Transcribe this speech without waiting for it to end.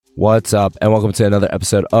What's up, and welcome to another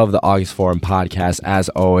episode of the August Forum podcast. As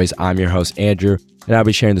always, I'm your host, Andrew, and I'll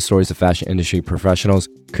be sharing the stories of fashion industry professionals,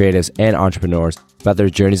 creatives, and entrepreneurs about their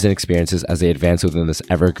journeys and experiences as they advance within this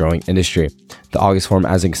ever-growing industry. The August Forum,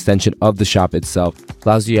 as an extension of the shop itself,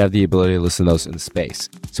 allows you to have the ability to listen to those in the space.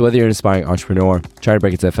 So whether you're an aspiring entrepreneur, trying to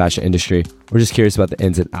break into the fashion industry, or just curious about the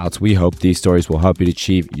ins and outs, we hope these stories will help you to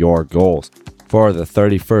achieve your goals. For the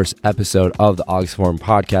 31st episode of the August Forum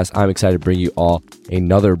podcast, I'm excited to bring you all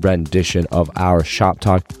another rendition of our shop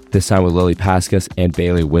talk, this time with Lily Paskus and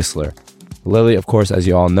Bailey Whisler. Lily, of course, as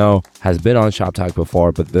you all know, has been on Shop Talk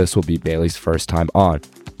before, but this will be Bailey's first time on.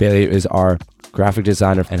 Bailey is our graphic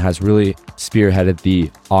designer and has really spearheaded the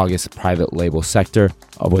August private label sector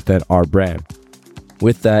within our brand.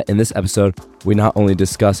 With that, in this episode, we not only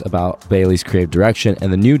discuss about Bailey's creative direction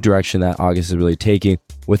and the new direction that August is really taking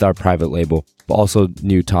with our private label, but also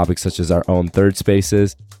new topics such as our own third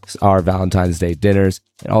spaces, our Valentine's Day dinners,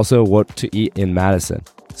 and also what to eat in Madison.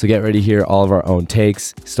 So get ready to hear all of our own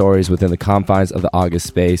takes, stories within the confines of the August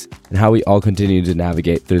space, and how we all continue to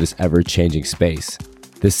navigate through this ever-changing space.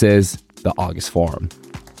 This is the August Forum.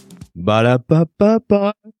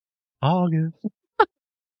 Ba-da-ba-ba-ba. August.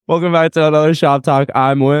 Welcome back to another Shop Talk.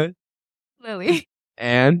 I'm with Lily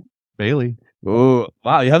and Bailey. Ooh,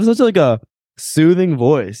 wow, you have such like a soothing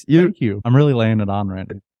voice. Thank you. I'm really laying it on right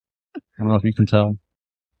now. I don't know if you can tell.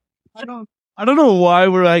 I don't know why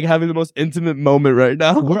we're like having the most intimate moment right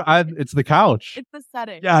now. It's the couch. It's the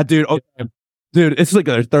setting. Yeah, dude. Okay. Dude, it's like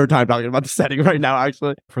the third time talking about the setting right now,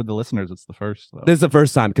 actually. For the listeners, it's the first, though. This is the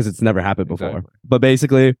first time because it's never happened before. Exactly. But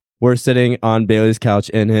basically, we're sitting on Bailey's couch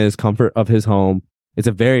in his comfort of his home. It's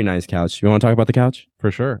a very nice couch. You want to talk about the couch?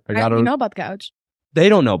 For sure. You know about the couch. They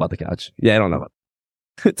don't know about the couch. Yeah, I don't know about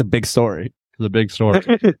it. It's a big story. It's a big story.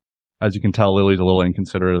 As you can tell, Lily's a little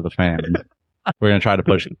inconsiderate of the fan. We're going to try to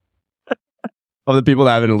push it. Of the people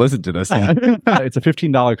that haven't listened to this. It's a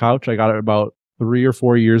 $15 couch. I got it about 3 or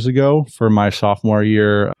 4 years ago for my sophomore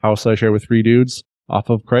year house I share with 3 dudes off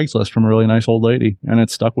of Craigslist from a really nice old lady. And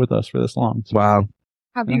it's stuck with us for this long. So, Wow.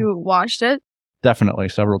 Have you washed it? definitely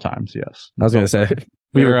several times, yes. I was going to say.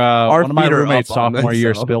 One of my feet are roommates up on sophomore this,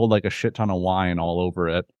 year so. spilled like a shit ton of wine all over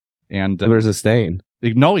it. And There's a stain.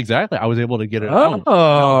 no, exactly. I was able to get it out.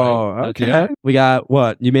 Oh, okay. Yeah. We got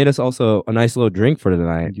what? You made us also a nice little drink for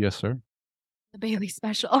tonight. Yes, sir. The Bailey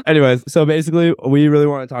special. Anyways, so basically, we really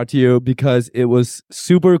want to talk to you because it was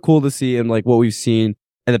super cool to see in like what we've seen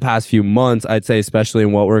in the past few months, I'd say, especially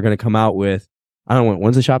in what we're going to come out with. I don't know,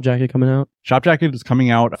 when's the Shop Jacket coming out? Shop Jacket is coming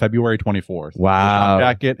out February 24th. Wow. Shop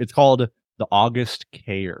Jacket. It's called the August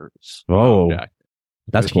Cares. Oh, Shop Jacket.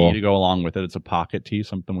 that's There's a cool. tee to go along with it. It's a pocket tee,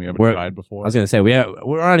 something we haven't tried before. I was going to say, we're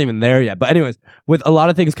not even there yet. But anyways, with a lot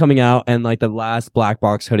of things coming out and like the last Black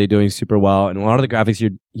Box hoodie doing super well and a lot of the graphics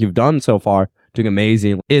you've done so far doing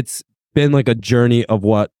amazing. It's been like a journey of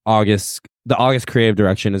what the August creative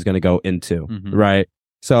direction is going to go into, right?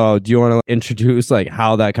 So do you want to introduce like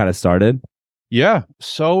how that kind of started? Yeah.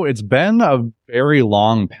 So it's been a very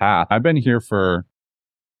long path. I've been here for,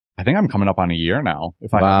 I think I'm coming up on a year now,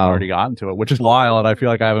 if I haven't already gotten to it, which is wild. I feel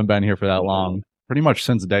like I haven't been here for that long, pretty much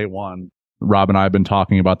since day one. Rob and I have been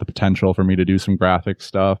talking about the potential for me to do some graphic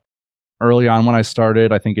stuff. Early on when I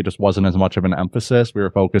started, I think it just wasn't as much of an emphasis. We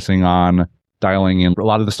were focusing on dialing in a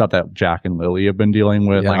lot of the stuff that Jack and Lily have been dealing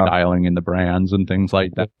with, like dialing in the brands and things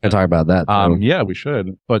like that. We'll talk about that. Yeah, we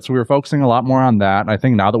should. But so we were focusing a lot more on that. I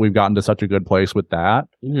think now that we've gotten to such a good place with that,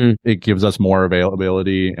 it gives us more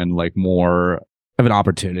availability and like more of an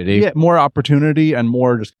opportunity. Yeah, more opportunity and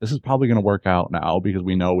more just, this is probably going to work out now because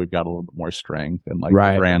we know we've got a little bit more strength and like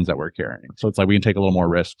the brands that we're carrying. So it's like we can take a little more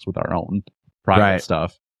risks with our own private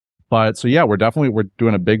stuff. But so yeah, we're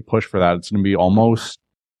doing a big push for that. It's going to be almost,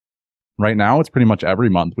 right now, it's pretty much every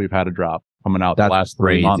month we've had a drop coming out the last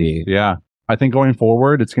 3 months. Yeah. I think going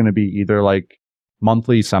forward, it's going to be either like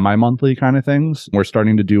monthly, semi-monthly kind of things. We're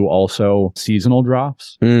starting to do also seasonal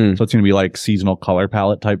drops. So it's going to be like seasonal color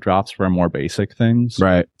palette type drops for more basic things.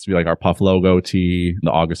 Right. It's going to be like our Puff logo tee,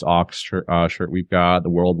 the August Ox shirt we've got, the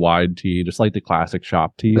Worldwide tee, just like the classic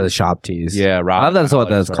shop tees. The shop tees. Yeah. Rob, that's what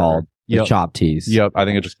that's called. Yep. The shop tees. Yep. I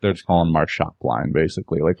think they're just calling them our shop line,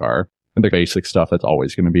 basically, like the basic stuff that's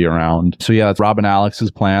always going to be around. So yeah, it's Rob and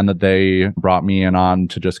Alex's plan that they brought me in on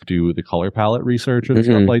to just do the color palette research and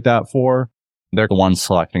stuff like that for. They're the ones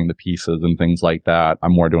selecting the pieces and things like that.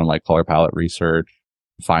 I'm more doing like color palette research,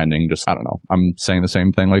 finding just, I don't know, I'm saying the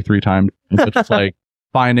same thing like 3 times. But just like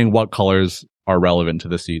finding what colors are relevant to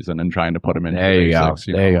the season and trying to put them in. There you go.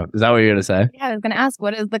 There you go. Is that what you're going to say? Yeah, I was going to ask,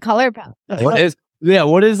 what is the color palette?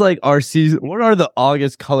 What is like our season? What are the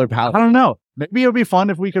August color palettes? I don't know. Maybe it would be fun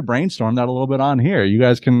if we could brainstorm that a little bit on here. You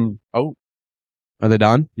guys can, Are they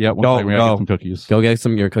done? Yeah, one second, we gotta get some cookies. Go get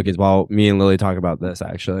some of your cookies while me and Lily talk about this,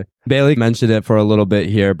 actually. Bailey mentioned it for a little bit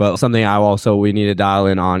here, but something we need to dial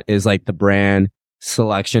in on is like the brand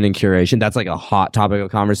selection and curation. That's like a hot topic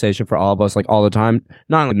of conversation for all of us, like all the time.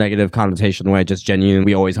 Not in a negative connotation way, just genuine.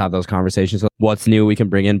 We always have those conversations. What's new we can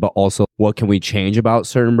bring in, but also what can we change about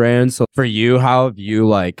certain brands? So for you, how have you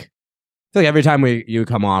like, I feel like every time you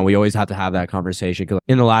come on, we always have to have that conversation. Because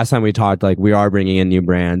in the last time we talked, like we are bringing in new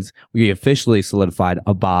brands. We officially solidified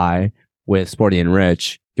a buy with Sporty and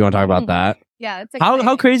Rich. Do you want to talk about that? Yeah. It's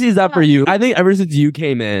how crazy is that for you? I think ever since you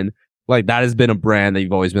came in, like that has been a brand that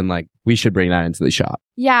you've always been like, we should bring that into the shop.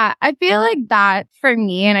 Yeah. I feel like that for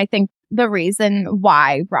me, and I think the reason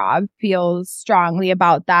why Rob feels strongly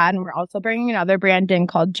about that, and we're also bringing another brand in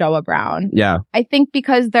called Joa Brown. Yeah. I think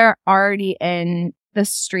because they're already in the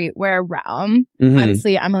streetwear realm.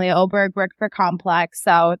 Obviously, Emily Oberg worked for Complex,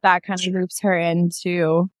 so that kind of loops her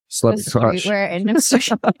into the streetwear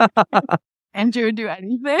industry. Andrew would do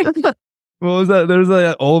anything. What was that? There's like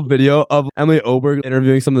an old video of Emily Oberg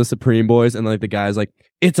interviewing some of the Supreme boys, and like the guy's like,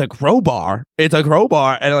 "It's a crowbar. It's a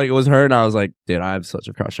crowbar," and like it was her, and I was like, "Dude, I have such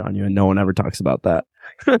a crush on you," and no one ever talks about that.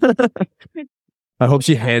 I hope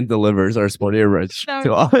she hand delivers our Sporty or Rich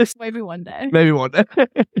to us. Maybe one day. Maybe one day.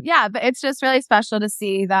 Yeah, but it's just really special to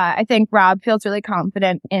see that. I think Rob feels really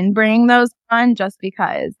confident in bringing those on just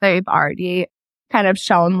because they've already kind of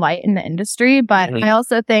shown light in the industry. But I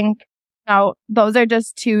also think, those are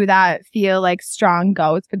just two that feel like strong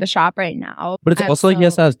goes for the shop right now. But it's also like he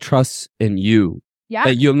has to have trust in you. Yeah.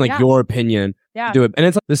 That you and like your opinion to do it. And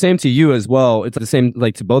it's like the same to you as well. It's the same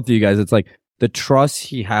like to both of you guys. It's like the trust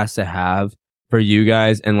he has to have for you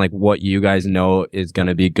guys and like what you guys know is going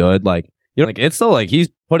to be good. Like, you know, like it's still like he's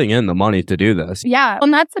putting in the money to do this. Yeah.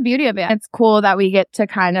 And that's the beauty of it. It's cool that we get to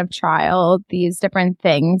kind of trial these different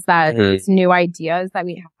things these new ideas that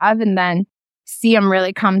we have and then see them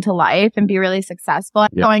really come to life and be really successful.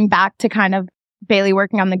 Yep. Going back to kind of Bailey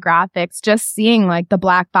working on the graphics, just seeing like the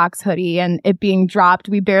black box hoodie and it being dropped.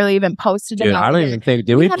 We barely even posted it. I don't even think,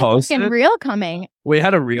 did we post it? Reel coming. We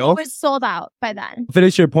had a reel? It was sold out by then.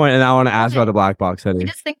 Finish your point, and I want to ask about the black box hoodie. I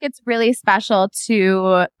just think it's really special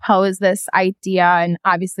to pose this idea, and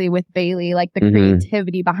obviously with Bailey, like the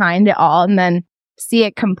creativity behind it all, and then see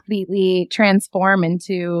it completely transform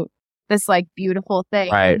into this like beautiful thing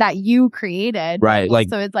that you created. Right. Like,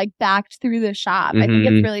 so it's like backed through the shop. I think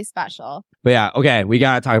it's really special. But yeah, okay, we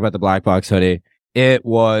got to talk about the black box hoodie. It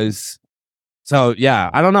was, so yeah,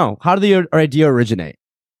 I don't know. How did the idea originate?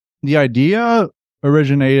 The idea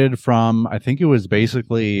originated from, I think it was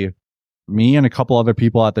basically me and a couple other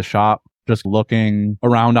people at the shop just looking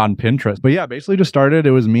around on Pinterest. But yeah, basically just started.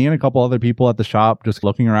 It was me and a couple other people at the shop just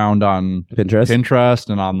looking around on Pinterest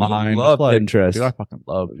and online. I love Pinterest. Dude, I fucking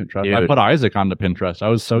love Pinterest. Dude. I put Isaac onto Pinterest. I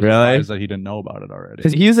was so surprised that he didn't know about it already.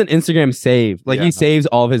 Because he's an Instagram save. Like he saves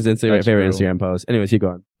all of his favorite Instagram posts. Anyways, keep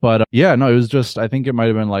going. But yeah, no, it was just, I think it might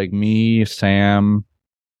have been like me, Sam,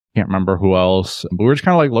 can't remember who else. But we were just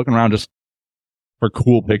kind of like looking around just for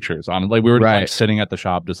cool pictures on it. Like we were just like sitting at the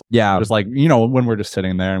shop, just like, you know, when we're just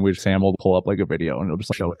sitting there and Sam will pull up like a video and it'll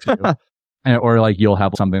just like, show it to you. And, or like you'll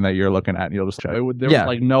have something that you're looking at and you'll just show it. There was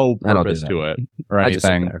like no purpose to it or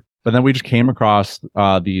anything. But then we just came across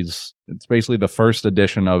it's basically the first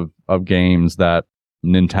edition of games that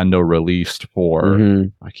Nintendo released for,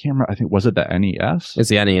 I can't remember, I think, was it the NES? It's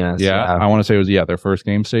the NES. Yeah. I want to say it was, their first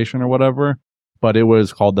game station or whatever. But it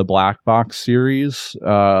was called the Black Box series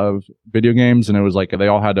of video games. And it was like, they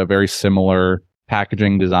all had a very similar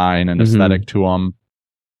packaging design and aesthetic to them.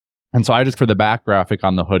 And so I just, for the back graphic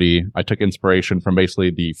on the hoodie, I took inspiration from basically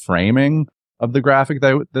the framing of the graphic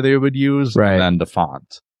that they would use and then the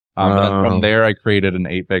font. And then from there, I created an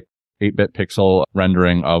 8-bit pixel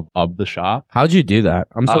rendering of the shop. How'd you do that?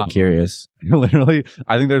 I'm so curious. Literally,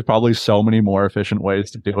 I think there's probably so many more efficient ways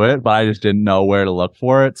to do it, but I just didn't know where to look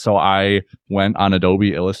for it. So I went on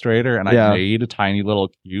Adobe Illustrator and I made tiny little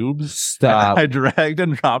cubes. Stop. I dragged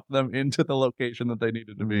and dropped them into the location that they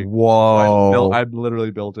needed to be. Whoa. So I literally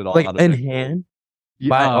built it all like out of in it. hand?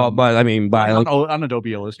 On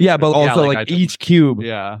Adobe Illustrator. Yeah, but also like each cube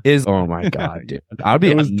is, oh my God, dude. I'd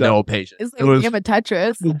be no patience. It's like a game of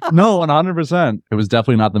Tetris. No, 100%. It was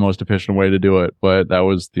definitely not the most efficient way to do it, but that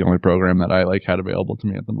was the only program that I like had available to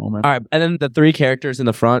me at the moment. All right, and then the 3 characters in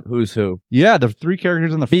the front, who's who? Yeah, the 3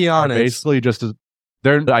 characters in the front are basically just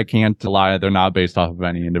I can't lie, they're not based off of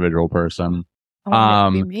any individual person. I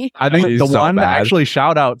think the one actually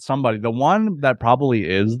shout out somebody. The one that probably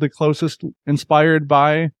is the closest inspired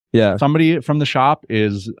by somebody from the shop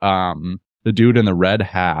is the dude in the red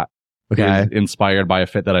hat. Okay, inspired by a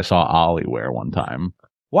fit that I saw Ollie wear one time.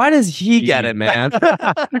 Why does he get it, man?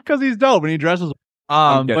 Because he's dope and he dresses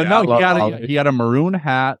But no, he had a maroon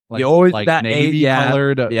hat, like that navy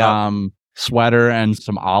colored sweater and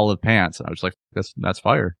some olive pants. And I was like, that's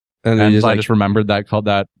fire. And so I just remembered that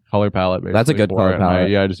color palette. That's a good color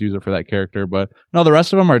palette. I just use it for that character. But no, the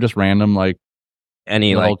rest of them are just random, like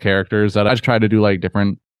any little characters that I just try to do, like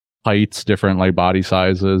different heights, different like body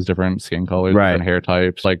sizes, different skin colors, different hair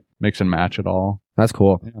types, like mix and match it all. That's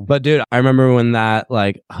cool. Yeah. But dude, I remember when that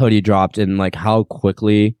like hoodie dropped and like how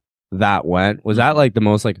quickly that went. Was that like the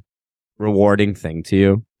most like rewarding thing to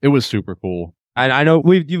you? It was super cool. And I know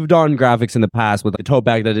you've done graphics in the past with the tote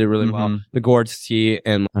bag that did really well, the gourds tee,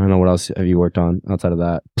 and I don't know what else have you worked on outside of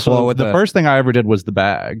that. So the first thing I ever did was the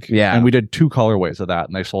bag. Yeah. And we did 2 colorways of that,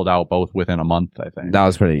 and they sold out both within a month, I think. That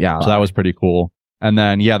was pretty, So that was pretty cool. And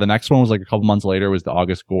then, the next one was like a couple months later was the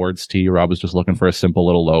August gourds tee, where I was just looking for a simple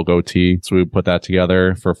little logo tee. So we put that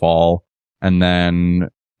together for fall. And then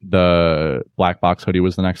the black box hoodie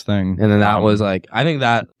was the next thing. And then that was like, I think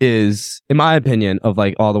that is, in my opinion, of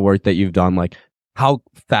like all the work that you've done, like how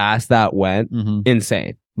fast that went,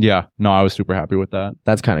 insane. Yeah. No, I was super happy with that.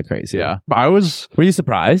 That's kind of crazy. Yeah. Were you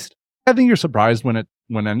surprised? I think you're surprised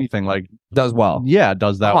when anything like does well. Yeah,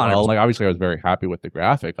 does that well. Like obviously I was very happy with the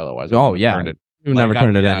graphic. Otherwise, you never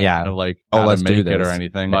turned it in. Yeah. Like, let's make it or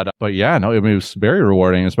anything. But yeah, no, it was very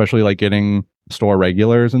rewarding, especially like getting store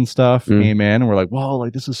regulars and stuff came in and were like, whoa,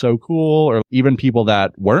 like this is so cool. Or even people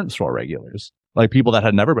that weren't store regulars, like people that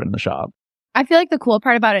had never been in the shop. I feel like the cool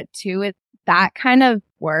part about it too is that kind of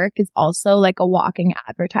work is also like a walking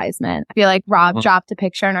advertisement. I feel like Rob dropped a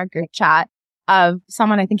picture in our group chat of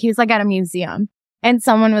someone, I think he was like at a museum, and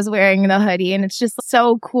someone was wearing the hoodie, and it's just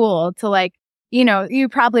so cool to like, you're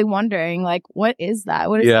probably wondering like, what is that?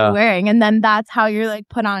 What is he wearing? And then that's how you're like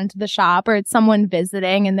put onto the shop, or it's someone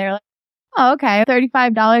visiting and they're like, oh, okay,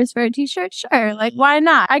 $35 for a t-shirt. Sure. Like, why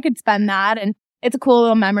not? I could spend that. And it's a cool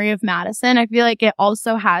little memory of Madison. I feel like it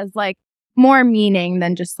also has like more meaning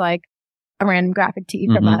than just like a random graphic tee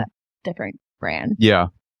from a different brand. Yeah.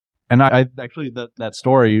 And I actually, that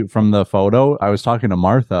story from the photo, I was talking to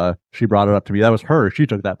Martha. She brought it up to me. That was her. She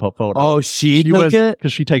took that photo. Oh, she took it?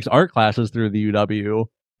 Because she takes art classes through the UW.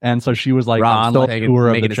 And so she was like on like tour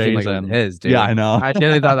of the Chazen. His, dude. Yeah, I know. I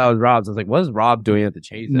really thought that was Rob's. I was like, what is Rob doing at the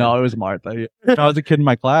Chazen? No, it was Martha. I was a kid in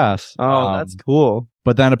my class. Oh, that's cool.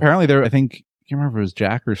 But then apparently I think, I can't remember if it was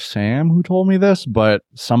Jack or Sam who told me this, but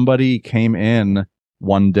somebody came in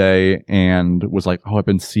one day and was like, oh, I've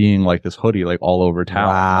been seeing like this hoodie like all over town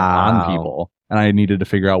on people. And I needed to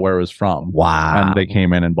figure out where it was from. Wow. And they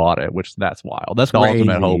came in and bought it, which that's wild. That's the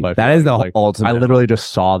ultimate hope. That is the ultimate. I literally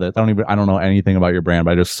just saw this. I don't know anything about your brand,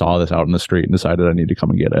 but I just saw this out in the street and decided I need to come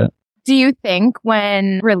and get it. Do you think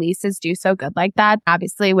when releases do so good like that,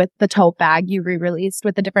 obviously with the tote bag you re-released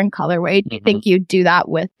with a different colorway, do you think you'd do that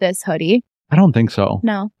with this hoodie? I don't think so.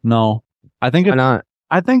 No. I think why not?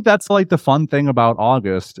 I think that's like the fun thing about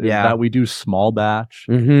August is that we do small batch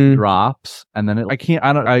drops, and then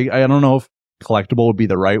I don't know if collectible would be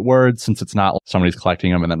the right word, since it's not like somebody's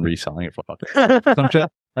collecting them and then reselling it for some shit.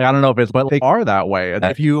 Like I don't know if it's, but they are that way. And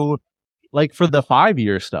if you like for the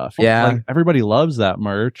 5-year stuff, like everybody loves that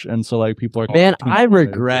merch, and so like people are. Man, I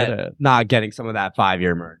regret not getting some of that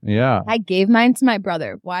 5-year merch. Yeah, I gave mine to my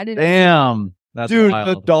brother. Why did? Damn. That's dude, wild.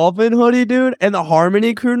 the dolphin hoodie, dude, and the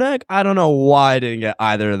Harmony crew neck. I don't know why I didn't get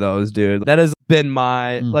either of those, dude. That has been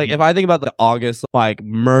my like. If I think about the August like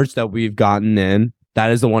merch that we've gotten in, that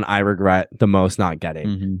is the one I regret the most not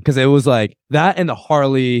getting, because it was like that and the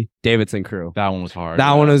Harley Davidson crew. That one was hard.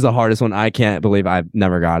 That one was the hardest one. I can't believe I've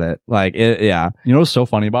never got it. Like it, yeah. You know what's so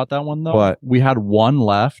funny about that one though? What? We had one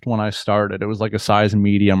left when I started. It was like a size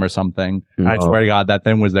medium or something. I swear to God, that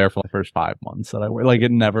thing was there for the first 5 months that I wear. Like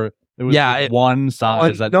it never. It was one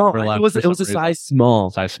size that never left. It was a size small.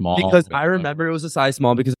 Size small. Because I remember it was a size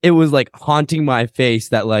small because it was like haunting my face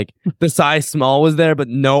that like the size small was there, but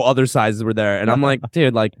no other sizes were there. And I'm like,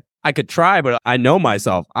 dude, like I could try, but I know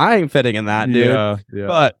myself. I ain't fitting in that, dude. Yeah.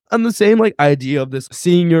 But on the same like idea of this,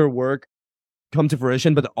 seeing your work come to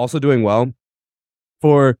fruition, but also doing well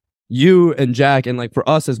for you and Jack, and like for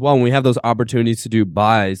us as well, when we have those opportunities to do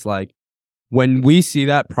buys, like when we see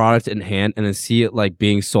that product in hand and then see it like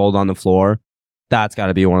being sold on the floor, that's got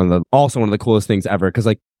to be one of the coolest things ever. Because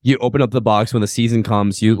like you open up the box when the season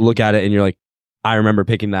comes, you look at it and you're like, I remember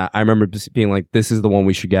picking that. I remember just being like, this is the one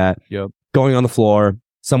we should get. Yep. Going on the floor,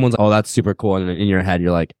 someone's, oh, that's super cool. And in your head,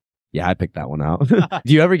 you're like, yeah, I picked that one out.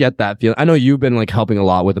 Do you ever get that feeling? I know you've been like helping a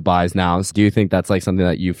lot with the buys now. So do you think that's like something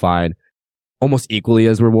that you find almost equally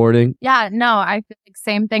as rewarding? Yeah, no, I feel like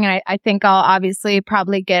same thing. And I think I'll obviously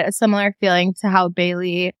probably get a similar feeling to how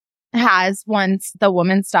Bailey has once the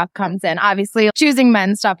women's stuff comes in. Obviously, choosing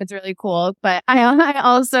men's stuff is really cool. But I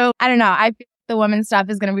also, I don't know, I feel the women's stuff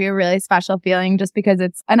is going to be a really special feeling just because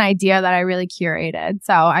it's an idea that I really curated.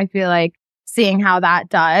 So I feel like seeing how that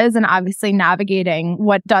does and obviously navigating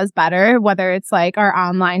what does better, whether it's like our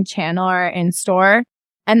online channel or in store.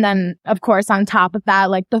 And then, of course, on top of that,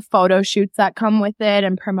 like the photo shoots that come with it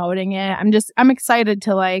and promoting it. I'm excited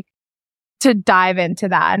to dive into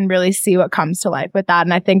that and really see what comes to life with that.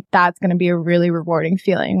 And I think that's going to be a really rewarding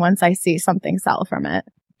feeling once I see something sell from it.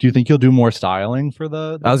 Do you think you'll do more styling for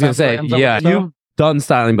the I was going to say, yeah, you've done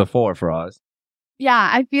styling before for us. Yeah,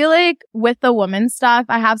 I feel like with the women's stuff,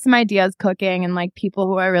 I have some ideas cooking and like people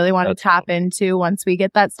who I really want to tap into once we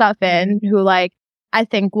get that stuff in, who like I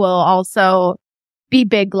think will also be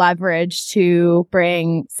big leverage to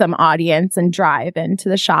bring some audience and drive into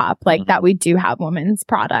the shop, like that we do have women's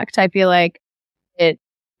product. I feel like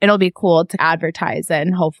it'll be cool to advertise it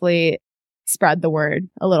and hopefully spread the word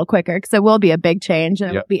a little quicker because it will be a big change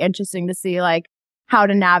and it'll be interesting to see like how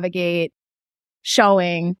to navigate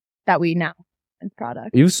showing that we now have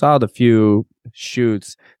product. You saw the few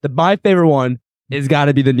shoots. My favorite one is got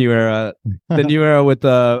to be the new era. The new era with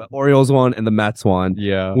the Orioles one and the Mets one.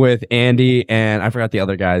 Yeah. With Andy and I forgot the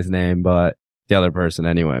other guy's name, but the other person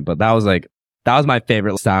anyway. But that was my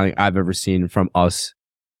favorite styling I've ever seen from us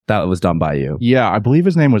that was done by you. Yeah, I believe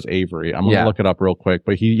his name was Avery. I'm gonna look it up real quick.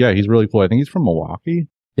 But he's really cool. I think he's from Milwaukee.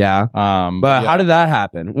 Yeah. But how did that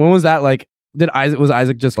happen? When was that like? Was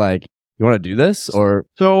Isaac just like, you want to do this? Or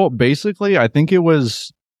so basically, I think it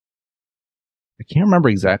was. I can't remember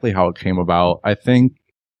exactly how it came about. I think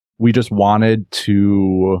we just wanted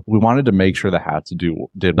to make sure the hats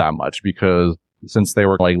did that much because since they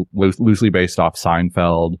were like loosely based off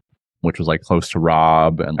Seinfeld, which was like close to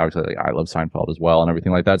Rob, and obviously like, I love Seinfeld as well and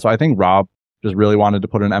everything like that. So I think Rob just really wanted to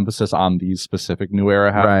put an emphasis on these specific New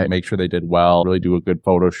Era hats, make sure they did well, really do a good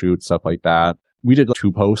photo shoot, stuff like that. We did like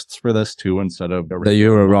 2 posts for this too instead of the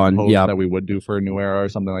Euro run that we would do for a New Era or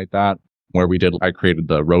something like that. Where I created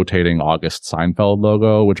the rotating August Seinfeld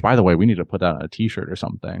logo, which by the way, we need to put that on a t-shirt or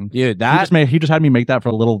something. Dude, he just had me make that for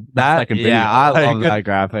a little second video. Yeah, I love that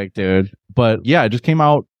graphic, dude. But yeah, it just came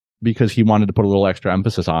out because he wanted to put a little extra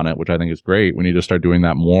emphasis on it, which I think is great. We need to start doing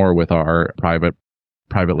that more with our private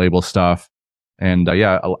label stuff. And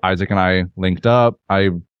Isaac and I linked up.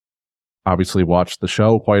 I obviously watched the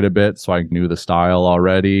show quite a bit, so I knew the style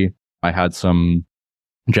already. I had some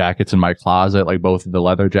jackets in my closet, like both the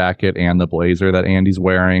leather jacket and the blazer that Andy's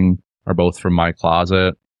wearing are both from my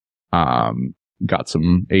closet. Got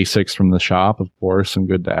some Asics from the shop, of course, some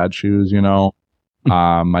good dad shoes, you know.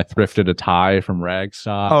 I thrifted a tie from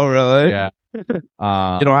Ragstock. Oh, really? Yeah.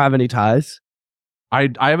 You don't have any ties? I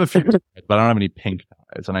have a few ties, but I don't have any pink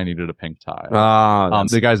ties, and I needed a pink tie.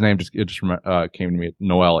 The guy's name just came to me,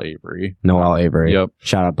 Noel Avery. Noel Avery. Yep.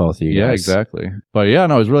 Shout out both of you guys. Yeah, exactly. But yeah,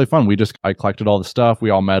 no, it was really fun. I collected all the stuff. We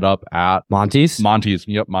all met up at Monty's.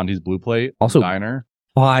 Yep, Monty's Blue Plate. Also, diner.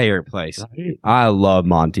 Fireplace. Right. I love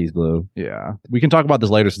Monty's Blue. Yeah. We can talk about this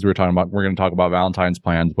later since we're going to talk about Valentine's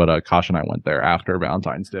plans, but Kash and I went there after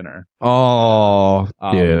Valentine's dinner. Oh,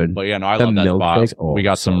 dude. But yeah, no, I love that spot. Oh, we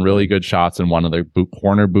got some really good shots in one of the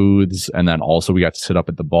corner booths, and then also we got to sit up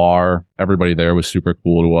at the bar. Everybody there was super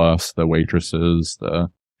cool to us. The waitresses, the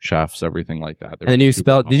chefs, everything like that. And then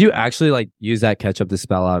did you actually like use that ketchup to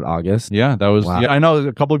spell out August? Yeah, that was, I know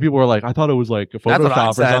a couple of people were like, I thought it was like a Photoshop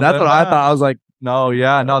or something. That's what I thought. I was like, no,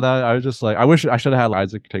 that I was just like, I wish I should have had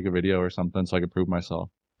Isaac take a video or something so I could prove myself.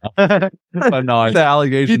 But no, the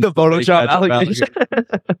allegation, the Photoshop allegation.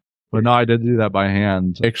 But no, I did do that by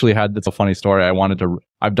hand. I actually had this a funny story.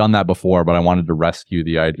 I've done that before, but I wanted to rescue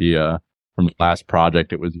the idea from the last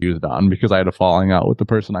project it was used on because I had a falling out with the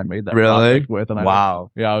person I made that project with. And I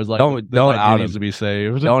was like, don't out him. Needs to be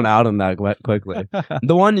saved. Don't out him that quickly.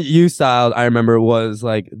 The one you styled, I remember, was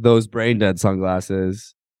like those brain dead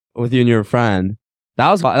sunglasses with you and your friend. That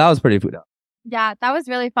was pretty cool. Yeah, that was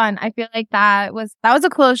really fun. I feel like that was a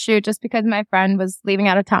cool shoot just because my friend was leaving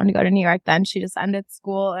out of town to go to New York then. She just ended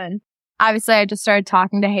school, and obviously I just started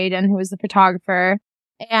talking to Hayden, who was the photographer.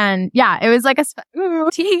 And yeah, it was like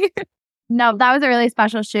no, that was a really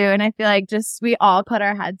special shoot, and I feel like just we all put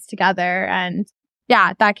our heads together, and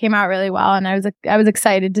yeah, that came out really well. And I was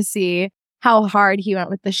excited to see how hard he went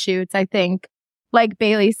with the shoots. I think, like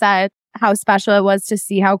Bailey said, how special it was to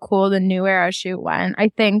see how cool the New Era shoot went.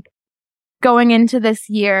 I think going into this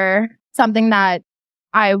year, something that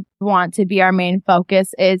I want to be our main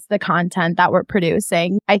focus is the content that we're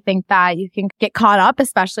producing. I think that you can get caught up,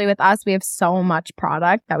 especially with us. We have so much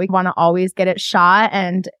product that we want to always get it shot,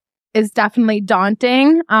 and is definitely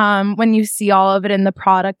daunting when you see all of it in the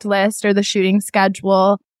product list or the shooting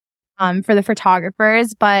schedule for the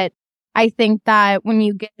photographers. But I think that when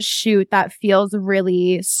you get a shoot that feels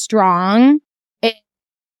really strong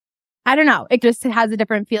I don't know. It just has a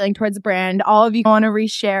different feeling towards the brand. All of you want to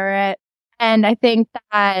reshare it. And I think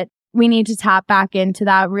that we need to tap back into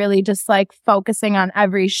that, really just like focusing on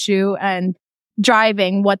every shoot and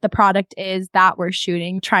driving what the product is that we're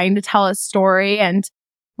shooting, trying to tell a story and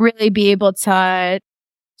really be able to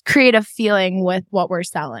create a feeling with what we're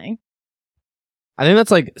selling. I think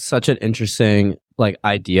that's like such an interesting like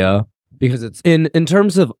idea, because it's in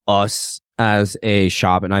terms of us as a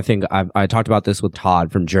shop. And I think I talked about this with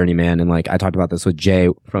Todd from Journeyman, and like I talked about this with Jay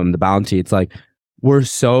from The Bounty. It's like, we're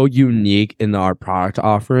so unique in our product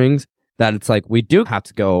offerings that it's like we do have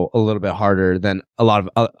to go a little bit harder than a lot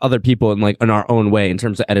of other people in our own way in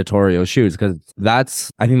terms of editorial shoots, because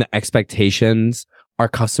that's, I think, the expectations our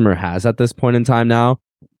customer has at this point in time now.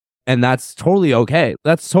 And that's totally okay.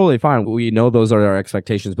 That's totally fine. We know those are our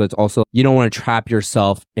expectations, but it's also, you don't want to trap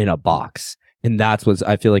yourself in a box. And that's what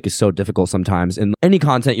I feel like is so difficult sometimes in any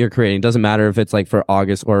content you're creating. It doesn't matter if it's like for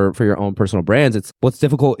August or for your own personal brands. It's what's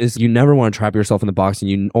difficult is you never want to trap yourself in the box,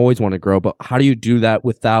 and you always want to grow. But how do you do that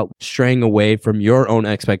without straying away from your own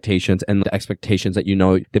expectations and the expectations that you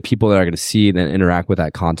know the people that are going to see and interact with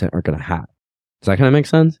that content are going to have? Does that kind of make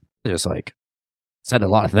sense? Just like said a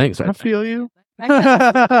lot of things. Right? I feel you.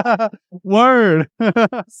 Word.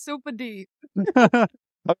 Super deep.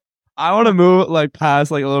 I want to move like past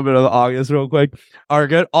like a little bit of the August real quick.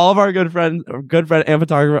 All of our good friend and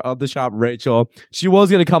photographer of the shop, Rachel, she was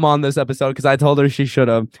gonna come on this episode because I told her she should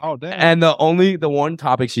have. Oh damn! And the one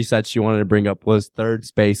topic she said she wanted to bring up was third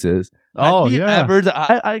spaces. Oh yeah.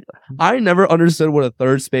 I never understood what a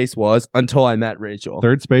third space was until I met Rachel.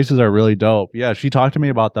 Third spaces are really dope. Yeah, she talked to me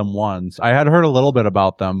about them once. I had heard a little bit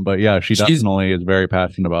about them, but yeah, she's definitely is very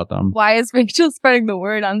passionate about them. Why is Rachel spreading the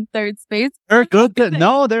word on third space? They're good.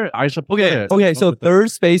 No, they're. I support it. Okay. So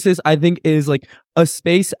third spaces, I think, is like a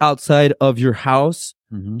space outside of your house,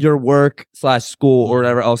 your work / school, or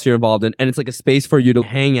whatever else you're involved in, and it's like a space for you to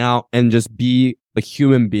hang out and just be a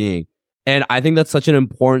human being. And I think that's such an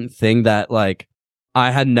important thing that like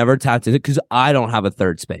I had never tapped into, because I don't have a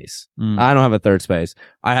third space. I don't have a third space.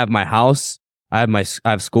 I have my house, I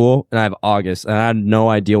have school, and I have August, and I had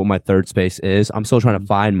no idea what my third space is. I'm still trying to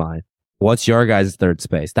find mine. What's your guys' third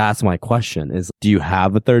space? That's my question. Is, do you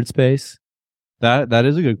have a third space? That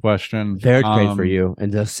is a good question. Fair trade for you,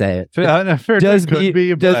 and just say it. Fair just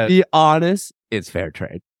trade just be honest. It's fair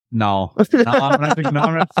trade. No, I'm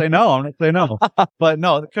gonna say no. But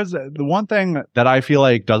no, because the one thing that I feel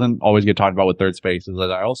like doesn't always get talked about with third space is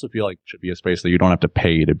that I also feel like it should be a space that you don't have to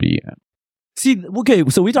pay to be in. See, okay,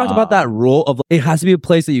 so we talked about that rule of it has to be a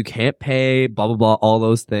place that you can't pay, blah, blah, blah, all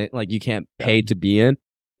those things, like you can't pay to be in.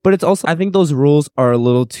 But it's also, I think those rules are a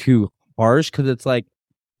little too harsh, because it's like,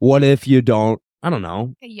 what if you don't, I don't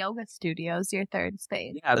know. A yoga studio is your third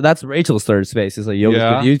space. Yeah, that's Rachel's third space. Is like yoga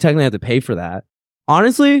studio. You technically have to pay for that.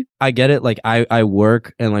 Honestly, I get it. Like I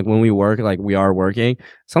work, and like when we work, like we are working.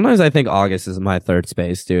 Sometimes I think August is my third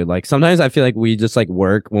space, dude. Like sometimes I feel like we just like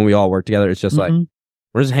work when we all work together. It's just like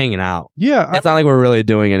we're just hanging out. Yeah. It's not like we're really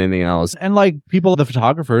doing anything else. And like people, the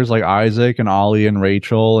photographers like Isaac and Ollie and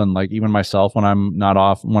Rachel, and like even myself when I'm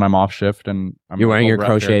off shift and you're wearing your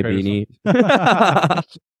crochet beanie.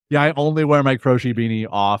 Yeah, I only wear my crochet beanie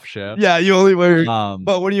off shift. Yeah, you only wear.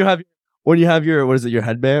 But when you have your, what is it, your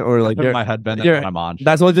headband, or like my headband, that's when I'm on shift.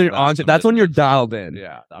 That's when you're on shift. That's when you're dialed in.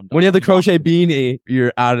 Yeah. When you have the crochet beanie,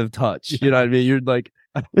 you're out of touch. You know what I mean? You're like.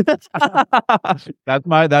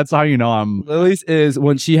 That's how you know I'm. Lily's is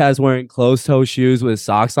when she has wearing closed toe shoes with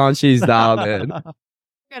socks on. She's dialed in.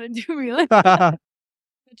 Gotta do really the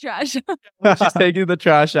trash. She's taking the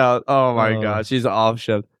trash out. Oh my god, she's off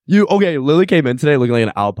shift. Lily came in today looking like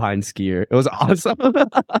an alpine skier. It was awesome.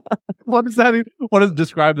 What does that mean? What does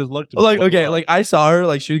describe this look to me? Like I saw her,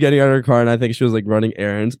 like she was getting out of her car, and I think she was like running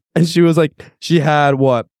errands, and she was like, she had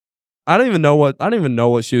what? I don't even know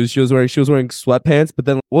what shoes she was wearing. She was wearing sweatpants, but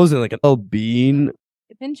then what was it, like an old bean?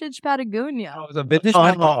 Vintage Patagonia. Oh, it was a vintage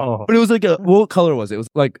Patagonia. But it was like what color was it? It was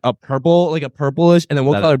like a purple, like a purplish, and then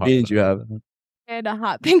what color beanie did you have? I had a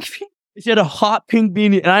hot pink beanie. She had a hot pink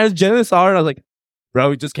beanie, and I genuinely saw her, and I was like, bro,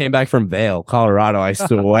 we just came back from Vail, Colorado, I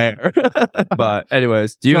swear. But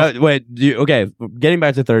anyways, getting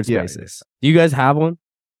back to third spaces. Do you guys have one?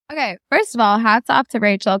 Okay, first of all, hats off to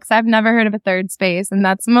Rachel, because I've never heard of a third space, and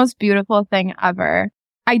that's the most beautiful thing ever.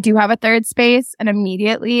 I do have a third space, and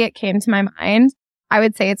immediately it came to my mind. I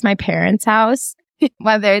would say it's my parents' house,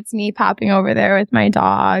 whether it's me popping over there with my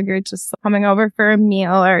dog or just coming over for a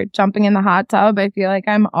meal or jumping in the hot tub. I feel like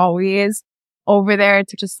I'm always over there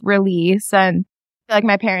to just release, and I feel like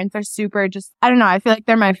my parents are super I don't know, I feel like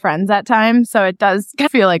they're my friends at times, so it does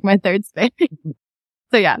feel like my third space.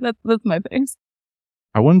 So yeah, that's my things.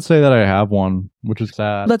 I wouldn't say that I have one, which is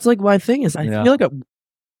sad. That's like my thing is I feel like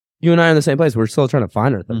you and I are in the same place. We're still trying to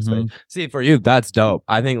find our third space. See, for you, that's dope.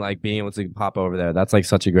 I think like being able to pop over there, that's like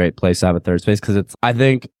such a great place to have a third space because I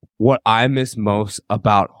think what I miss most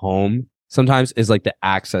about home sometimes is like the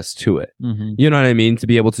access to it. You know what I mean? To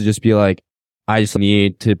be able to just be like, I just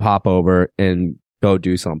need to pop over and go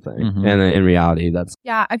do something. And then in reality, that's...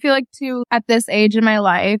 Yeah, I feel like too, at this age in my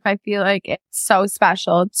life, I feel like it's so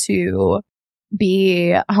special to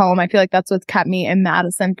be home. I feel like that's what's kept me in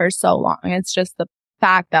Madison for so long. It's just the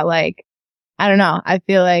fact that like, I don't know, I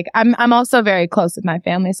feel like I'm also very close with my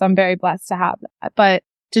family, so I'm very blessed to have that. But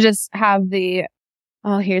to just have the,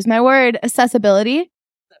 here's my word, accessibility.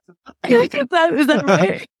 Is that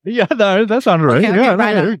right? Yeah, that sounded right.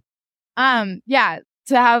 Okay, yeah,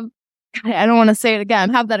 to have, I don't want to say it again,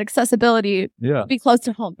 have that accessibility, be close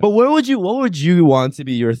to home. But what would you want to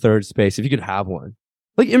be your third space if you could have one?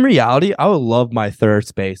 Like in reality, I would love my third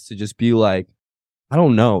space to just be like, I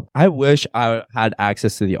don't know. I wish I had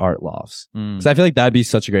access to the art lofts because I feel like that'd be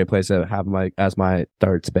such a great place to have as my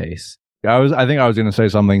third space. I think I was going to say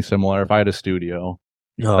something similar. If I had a studio,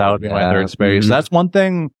 that would be my third space. That's one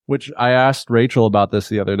thing which I asked Rachel about this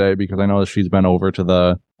the other day because I know that she's been over to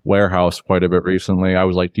the warehouse quite a bit recently. I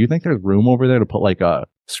was like, do you think there's room over there to put like a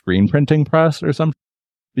screen printing press or something?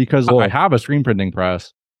 Because I have a screen printing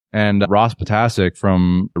press and Ross Potasic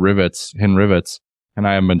from Hidden Rivets and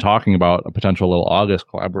I have been talking about a potential little August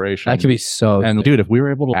collaboration. That could be so... And dude, if we were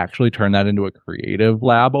able to actually turn that into a creative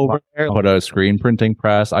lab over there, put a screen printing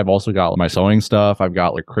press. I've also got my sewing stuff. I've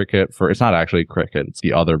got like Cricut for... It's not actually Cricut. It's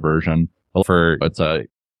the other version. It's a...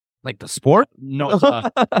 Like the sport? No, it's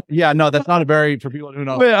yeah, no, that's not a very... For people who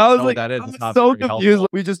know, Wait, I was know like, what that is. I'm it's not so very confused. helpful.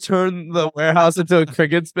 We just turned the warehouse into a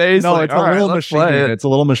Cricut space. No, like, it's a little machine. It's a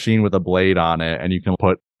little machine with a blade on it, and you can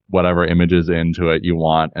put whatever images into it you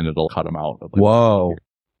want, and it'll cut them out. Like, whoa.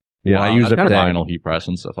 Yeah, Wow, I use it for kinda vinyl heat press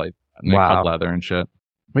and stuff like that. And they cut leather and shit.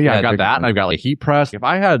 But yeah, I've got that, and I've got like heat press. If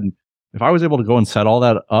I was able to go and set all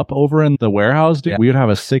that up over in the warehouse, dude, we would have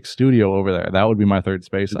a 6 studio over there. That would be my third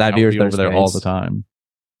space. That'd be your third over there all the time.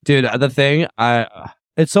 Dude, the thing,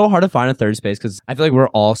 it's so hard to find a third space because I feel like we're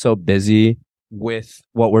all so busy with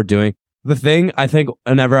what we're doing. The thing, I think,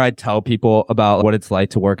 whenever I tell people about what it's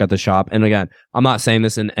like to work at the shop, and again, I'm not saying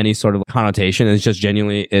this in any sort of connotation, it's just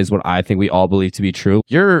genuinely is what I think we all believe to be true.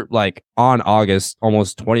 You're like on August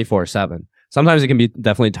almost 24/7. Sometimes it can be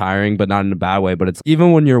definitely tiring, but not in a bad way. But it's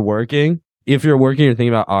even when you're working, if you're working, you're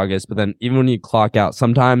thinking about August, but then even when you clock out,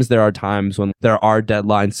 sometimes there are times when there are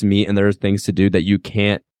deadlines to meet and there's things to do that you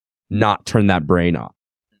can't not turn that brain off.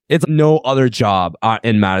 It's no other job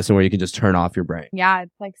in Madison where you can just turn off your brain. Yeah,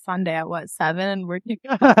 it's like Sunday at 7 and working.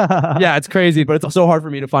 Yeah, it's crazy, but it's so hard for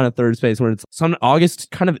me to find a third space when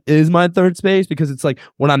August kind of is my third space because it's like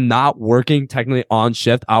when I'm not working technically on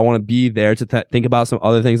shift, I want to be there to think about some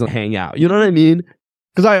other things and hang out. You know what I mean?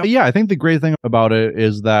 Because I think the great thing about it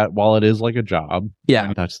is that while it is like a job,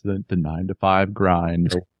 that's the 9 to 5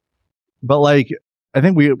 grind. But like, I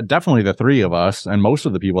think we definitely, the 3 of us and most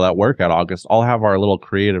of the people that work at August all have our little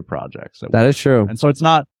creative projects. That is true. And so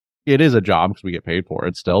it is a job because we get paid for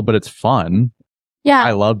it still, but it's fun. Yeah.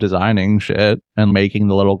 I love designing shit and making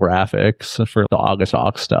the little graphics for the August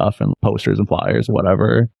Ox stuff and posters and flyers,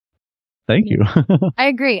 whatever. Thank you. I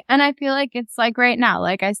agree. And I feel like it's like right now,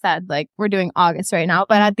 like I said, like we're doing August right now,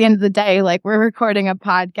 but at the end of the day, like we're recording a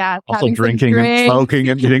podcast. Also drinking and smoking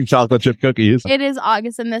and eating chocolate chip cookies. It is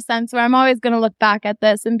August in this sense where I'm always going to look back at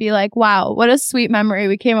this and be like, wow, what a sweet memory.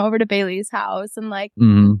 We came over to Bailey's house and like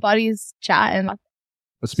buddies chatting.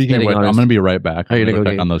 Speaking of which, I'm going to be right back. I'm going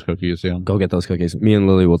to go on those cookies. Yeah. Go get those cookies. Me and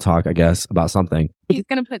Lily will talk, I guess, about something. He's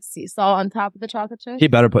going to put sea salt on top of the chocolate chips. He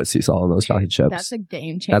better put sea salt on those chocolate chips. That's a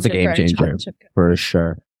game changer. That's a game changer for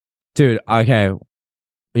sure. Dude, okay.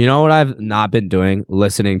 You know what I've not been doing?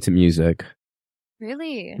 Listening to music.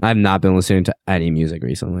 Really? I've not been listening to any music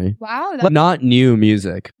recently. Wow. Not new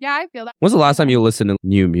music. Yeah, I feel that. When's the last time you listened to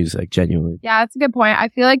new music, genuinely? Yeah, that's a good point. I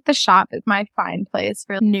feel like the shop is my fine place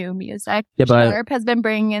for new music. Yeah, but Sharp has been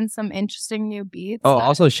bringing in some interesting new beats. Oh,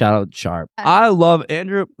 also shout out Sharp. I love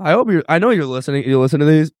Andrew. I know you're listening. You listen to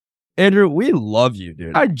these. Andrew, we love you,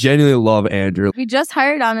 dude. I genuinely love Andrew. We just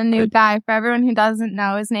hired on a new guy. For everyone who doesn't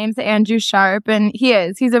know, his name's Andrew Sharp, and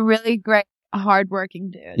he's a really great,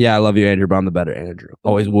 hardworking dude. Yeah, I love you, Andrew, but I'm the better Andrew.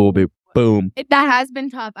 Always will be. Boom. That has been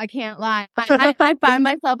tough. I can't lie. I find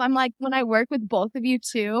myself, I'm like, when I work with both of you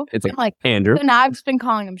too, I'm like, Andrew. So now I've just been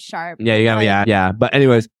calling him Sharp. Yeah, you got me. Yeah. But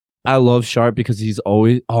anyways, I love Sharp because he's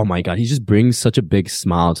always, oh my God, he just brings such a big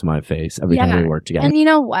smile to my face every time we work together. And you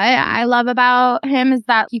know what I love about him is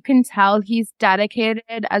that you can tell he's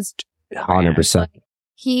dedicated as 100%.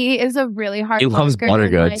 He is a really hard He loves worker, butter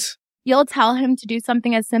and, like, goods. you'll tell him to do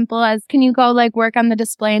something as simple as, can you go like work on the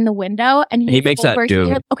display in the window? And He makes that do.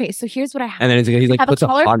 Here. Okay, so here's what I have. And then he's like I have puts a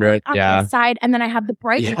color 100. on Yeah. this side, and then I have the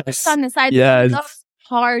bright Yes. on the side. Yes. He goes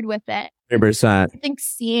hard with it. 100%. I think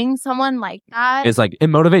seeing someone like that, It's like, it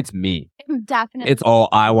motivates me. definitely. It's all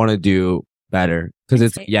I want to do better. Because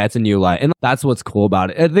it's a new life. And that's what's cool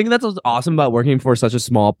about it. I think that's what's awesome about working for such a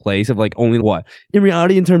small place of like only what? In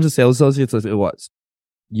reality, in terms of sales associates, it was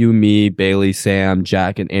you, me, Bailey, Sam,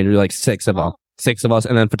 Jack, and Andrew, like 6 of us. 6 of us.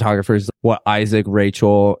 And then photographers, Isaac,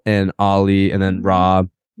 Rachel, and Ollie, and then Rob.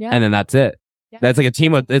 Yeah. And then that's it. Yeah. It's like a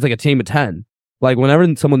team of 10. Like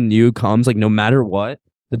whenever someone new comes, like no matter what,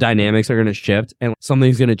 the dynamics are going to shift and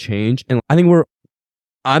something's going to change. And I think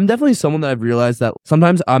I'm definitely someone that I've realized that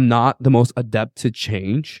sometimes I'm not the most adept to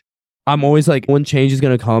change. I'm always like, when change is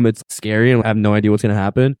going to come, it's scary and I have no idea what's going to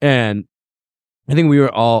happen. And I think we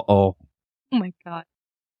were all, oh my God.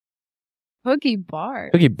 Cookie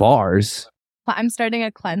bars. I'm starting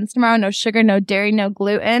a cleanse tomorrow. No sugar, no dairy, no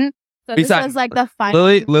gluten. So this was like the final.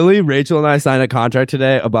 Lily, Rachel, and I signed a contract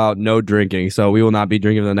today about no drinking. So we will not be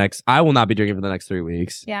drinking I will not be drinking for the next 3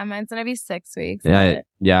 weeks. Yeah, mine's going to be 6 weeks.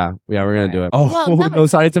 Yeah, we're going to do it. Well, no,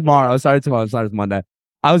 sorry, tomorrow. Sorry, it's Monday.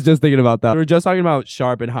 I was just thinking about that. We were just talking about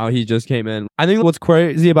Sharp and how he just came in. I think what's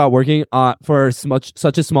crazy about working for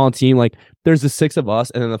such a small team, like there's the 6 of us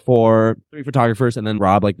and then the 3 photographers and then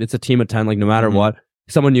Rob, like it's a team of 10, like no matter what,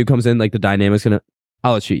 someone new comes in, like the dynamic's gonna,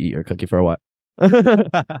 I'll let you eat your cookie for a while.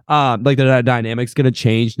 Like the dynamic's gonna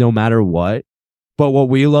change no matter what. But what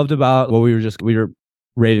we loved about, we were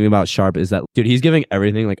rating about Sharp is that, dude, he's giving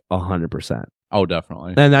everything like 100%. Oh,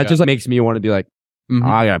 definitely. And that just like, makes me want to be like,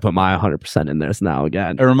 I gotta put my 100% in this now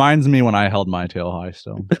again. It reminds me when I held my tail high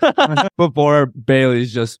still. Before Bailey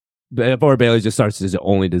just starts his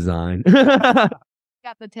only design.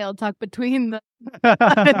 Got the tail tucked between the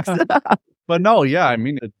But no, yeah, I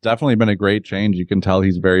mean, it's definitely been a great change. You can tell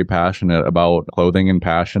he's very passionate about clothing and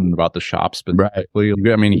passionate about the shop specifically.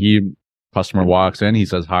 Right. I mean, customer walks in, he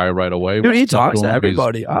says hi right away. Dude, he talks to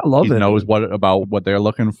everybody. I love it. He knows about what they're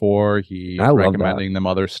looking for. He's recommending them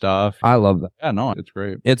other stuff. I love that. Yeah, no, it's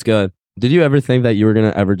great. It's good. Did you ever think that you were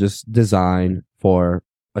gonna ever just design for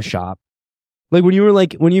a shop? Like when you were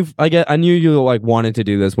like, I knew you like wanted to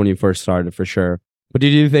do this when you first started for sure. But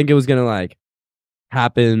did you think it was gonna like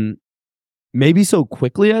happen maybe so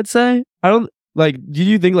quickly? I'd say. I don't like. Did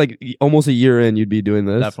you think like almost a year in you'd be doing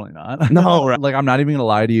this? Definitely not. No, right. Like I'm not even gonna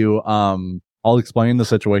lie to you. I'll explain the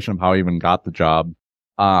situation of how I even got the job.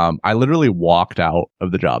 I literally walked out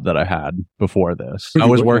of the job that I had before this. I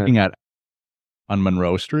was working on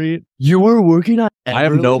Monroe Street. You were working on. I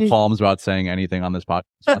have no qualms about saying anything on this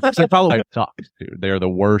podcast. They probably suck, dude. They are the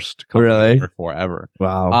worst company to work for ever.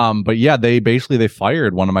 Wow. But yeah, they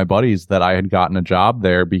fired one of my buddies that I had gotten a job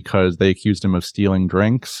there because they accused him of stealing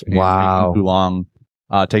drinks. And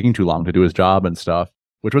taking too long to do his job and stuff,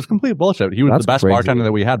 which was complete bullshit. He was the best bartender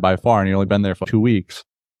that we had by far, and he only been there for 2 weeks.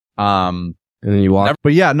 And then you walked.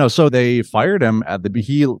 But yeah, no. So they fired him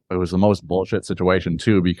it was the most bullshit situation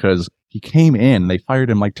too, because he came in. They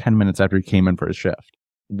fired him like 10 minutes after he came in for his shift.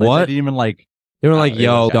 What? They didn't even they were like,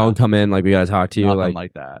 "Yo, don't come in. Like we gotta talk to you." Nothing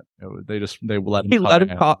like that. They let him. He let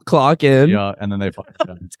him clock in. Yeah, and then they fired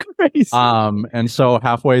him. It's crazy. And so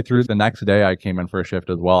halfway through the next day, I came in for a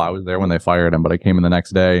shift as well. I was there when they fired him, but I came in the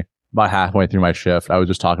next day. About halfway through my shift, I was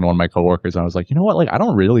just talking to one of my coworkers, and I was like, you know what? Like, I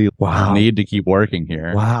don't really need to keep working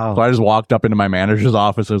here. Wow. So I just walked up into my manager's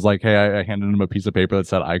office. I was like, hey, I handed him a piece of paper that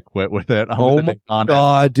said I quit with it. Oh my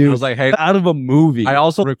God, dude. I was like, hey, out of a movie. I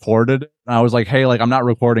also recorded it. I was like, hey, like, I'm not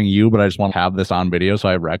recording you, but I just want to have this on video. So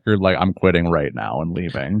I have record, like, I'm quitting right now and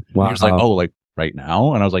leaving. Wow. He was like, oh, like, right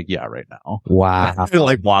now? And I was like, yeah, right now. Wow. I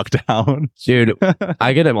like walked down. Dude,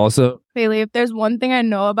 I get him also. Bailey, if there's one thing I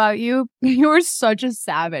know about you, you were such a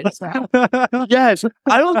savage. Yes.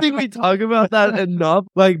 I don't think we talk about that enough.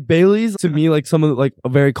 Like Bailey's to me like someone like a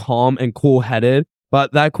very calm and cool headed.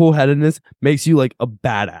 But that cool headedness makes you like a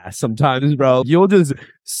badass sometimes, bro. You'll just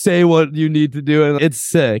say what you need to do and it's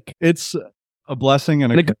sick. It's a blessing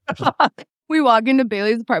and a We walk into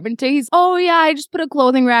Bailey's apartment today. He's, oh yeah, I just put a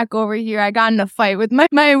clothing rack over here. I got in a fight with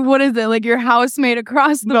my what is it, like your housemate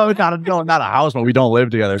across the No, not a housemate. We don't live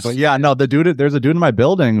together. But yeah, no, there's a dude in my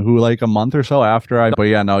building who like a month or so after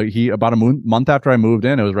he about a month after I moved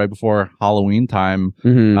in, it was right before Halloween time.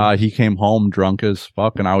 Mm-hmm. He came home drunk as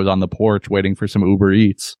fuck, and I was on the porch waiting for some Uber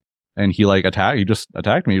Eats. And he just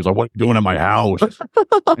attacked me. He was like, what are you doing in my house? And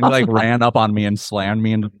he like ran up on me and slammed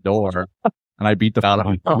me into the door. And I beat the out of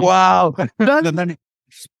him. Wow. And then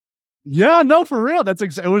Yeah, no, for real.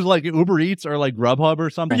 It was like Uber Eats or like Grubhub or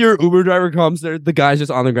something. Your Uber driver comes there, the guy's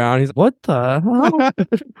just on the ground. He's like, what the hell?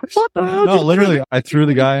 What the hell? No, literally, I threw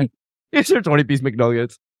the guy. He's your 20-piece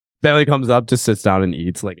McNuggets. Bailey comes up, just sits down and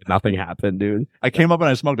eats like nothing happened, dude. I came up and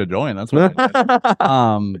I smoked a joint. That's what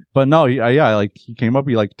I did. But no, he came up,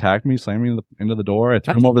 he like tagged me, slammed me into the door. I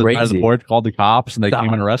threw him over the side of the porch, called the cops, and they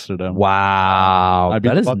came and arrested him. Wow.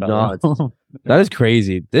 That is nuts. That is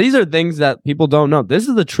crazy. These are things that people don't know. This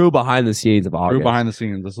is the true behind the scenes of August. True behind the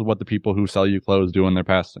scenes. This is what the people who sell you clothes do in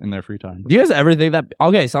their free time. Do you guys ever think that?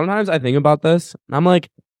 Okay, sometimes I think about this. I'm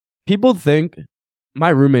like, people think, my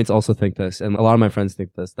roommates also think this, and a lot of my friends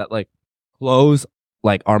think this, that like clothes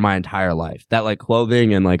like are my entire life. That like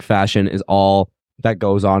clothing and like fashion is all that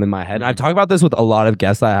goes on in my head. And I've talked about this with a lot of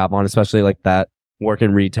guests that I have on, especially like that work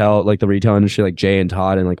in retail, like the retail industry, like Jay and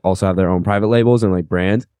Todd, and like also have their own private labels and like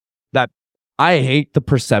brands. That I hate the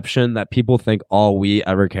perception that people think all we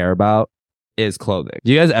ever care about is clothing.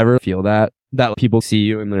 Do you guys ever feel that people see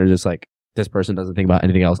you and they're just like, this person doesn't think about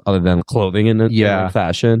anything else other than clothing and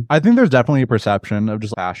fashion? I think there's definitely a perception of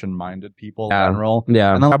just fashion-minded people in general.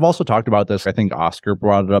 Yeah. And then I've also talked about this. I think Oscar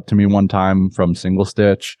brought it up to me one time from Single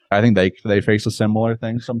Stitch. I think they face a similar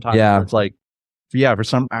thing sometimes. Yeah. It's like, for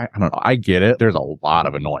some, I don't know. I get it. There's a lot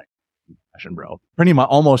of annoying fashion, bro. Pretty much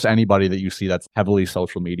almost anybody that you see that's heavily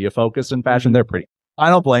social media focused in fashion, I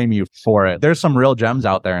don't blame you for it. There's some real gems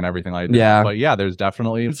out there and everything like that. Yeah. But yeah, there's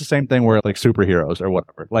definitely, it's the same thing where like superheroes or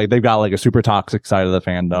whatever. Like they've got like a super toxic side of the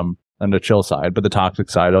fandom and a chill side, but the toxic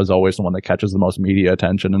side is always the one that catches the most media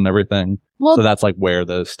attention and everything. Well, so that's like where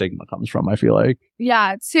the stigma comes from, I feel like.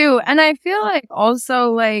 Yeah, too. And I feel like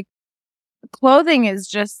also like clothing is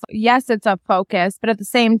just, yes, it's a focus, but at the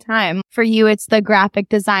same time, for you, it's the graphic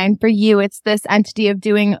design. For you, it's this entity of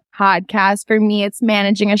doing podcasts. For me, it's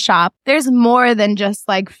managing a shop. There's more than just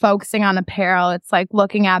like focusing on apparel. It's like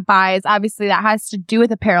looking at buys. Obviously, that has to do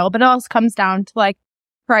with apparel, but it also comes down to like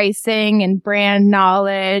pricing and brand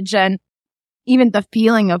knowledge and even the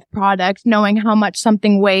feeling of product, knowing how much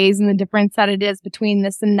something weighs and the difference that it is between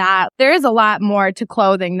this and that. There is a lot more to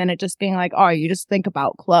clothing than it just being like, oh, you just think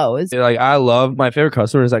about clothes. Like, I love my favorite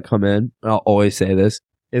customers that come in, and I'll always say this,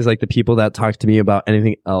 is like the people that talk to me about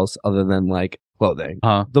anything else other than like clothing.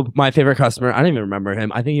 My favorite customer, I don't even remember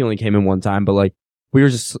him. I think he only came in one time, but like we were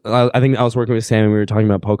just, I think I was working with Sam and we were talking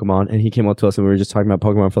about Pokemon, and he came up to us and we were just talking about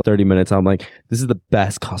Pokemon for 30 minutes. I'm like, this is the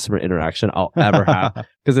best customer interaction I'll ever have.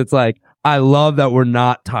 Because it's like, I love that we're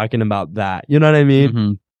not talking about that. You know what I mean?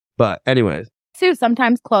 Mm-hmm. But anyways. Too,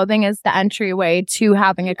 sometimes clothing is the entryway to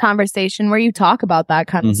having a conversation where you talk about that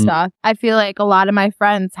kind of stuff. I feel like a lot of my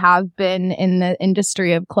friends have been in the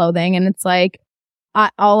industry of clothing, and it's like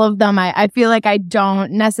all of them, I feel like I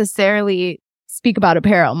don't necessarily speak about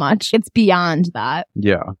apparel much. It's beyond that.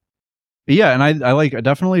 Yeah. Yeah. And I like,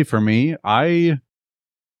 definitely for me, I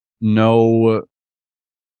know,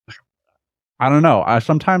 I don't know.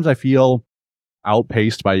 Sometimes I feel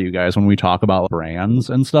outpaced by you guys when we talk about brands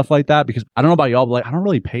and stuff like that, because I don't know about y'all, but like, I don't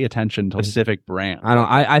really pay attention to specific brands.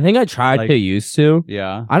 I think I tried to used to.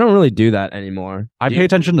 Yeah. I don't really do that anymore. I pay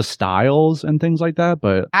attention to styles and things like that,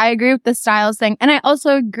 but I agree with the styles thing. And I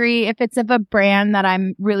also agree if it's of a brand that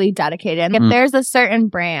I'm really dedicated. If there's a certain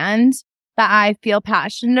brand that I feel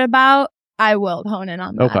passionate about, I will hone in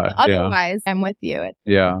on that. Okay. Otherwise, I'm with you.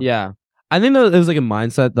 Yeah. Yeah. I think that it was like a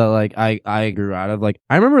mindset that like I grew out of. Like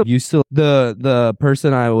I remember used to the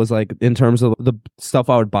person I was like, in terms of the stuff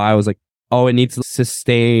I would buy, I was like, oh, it needs to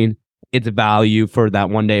sustain its value for that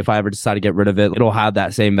one day. If I ever decide to get rid of it, it'll have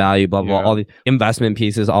that same value, blah, blah, all the investment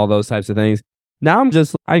pieces, all those types of things. Now I'm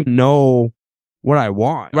just, I know what I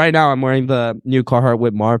want. Right now I'm wearing the new Carhartt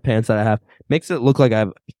Whip Marv pants that I have. Makes it look like I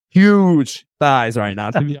have huge thighs right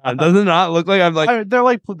now, to be honest. Does it not look like I'm like...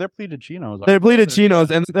 They're pleated chinos. They're pleated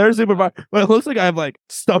chinos, and they're super fine. But it looks like I have like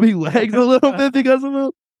stubby legs a little bit because of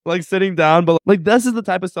it. Like sitting down. But like this is the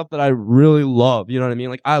type of stuff that I really love. You know what I mean?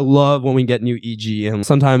 Like I love when we get new EG, and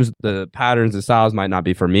sometimes the patterns and styles might not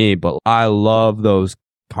be for me, but I love those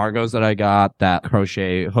cargos that I got, that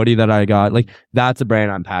crochet hoodie that I got. Like that's a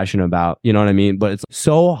brand I'm passionate about. You know what I mean? But it's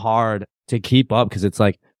so hard to keep up because it's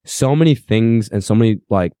like so many things and so many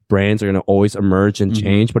like brands are going to always emerge and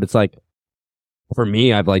change. But it's like, for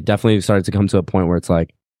me, I've like definitely started to come to a point where it's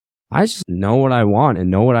like, I just know what I want and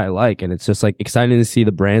know what I like. And it's just like exciting to see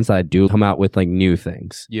the brands that I do come out with like new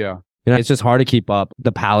things. Yeah. You know, it's just hard to keep up.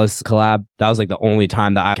 The Palace collab, that was like the only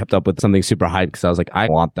time that I kept up with something super hyped because I was like, I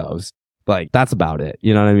want those. Like, that's about it.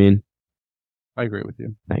 You know what I mean? I agree with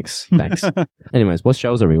you. Thanks. Anyways, what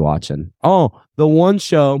shows are we watching? Oh, the one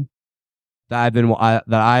show that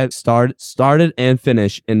I started and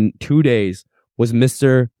finished in 2 days was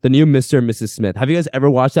the new Mr. and Mrs. Smith. Have you guys ever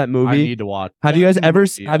watched that movie? I need to watch. Have you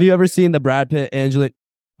ever seen the Brad Pitt, Angelina?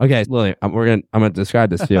 Okay, Lily, I'm gonna describe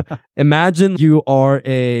this to you. Imagine you're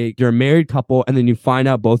a married couple, and then you find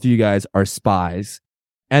out both of you guys are spies,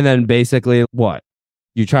 and then basically what?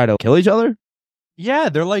 You try to kill each other? Yeah,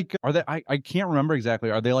 they're like, are they? I can't remember exactly.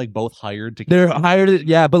 Are they like both hired to? They're hired,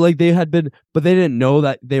 yeah, but like they didn't know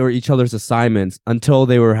that they were each other's assignments until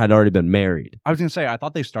they had already been married. I was gonna say, I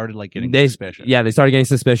thought they started like getting suspicious. Yeah, they started getting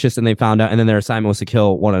suspicious, and they found out, and then their assignment was to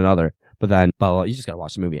kill one another. But then, well, you just gotta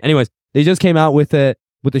watch the movie. Anyways, they just came out with the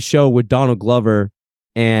show with Donald Glover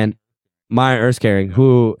and Maya Erskine,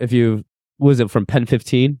 who, was it from Pen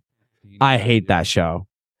 15? I hate that show.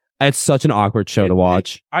 It's such an awkward show to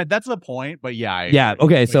watch. That's the point, but yeah. Yeah.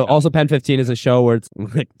 Okay. So also Pen 15 is a show where it's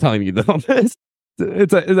like telling you this.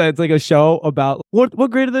 It's like a show about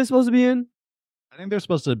what grade are they supposed to be in? I think they're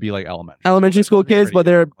supposed to be like elementary school kids, but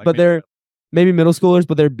they're maybe middle schoolers,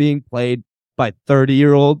 but they're being played by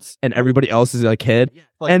 30-year-olds and everybody else is a kid. Yeah,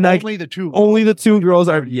 like and only the two girls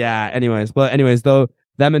are anyways though,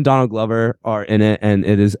 them and Donald Glover are in it, and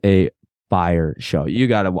it is a fire show.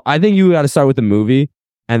 I think you gotta start with the movie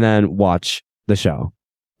and then watch the show.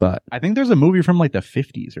 But I think there's a movie from like the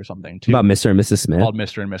 50s or something too about Mr. and Mrs. Smith, called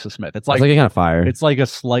Mr. and Mrs. Smith. It's like kind of fire. It's like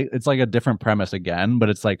a different premise again, but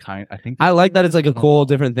it's like I think I like that it's like a cool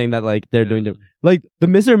different thing that like they're doing like the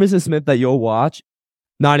Mr. and Mrs. Smith that you'll watch.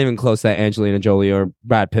 Not even close to that Angelina Jolie or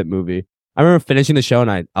Brad Pitt movie. I remember finishing the show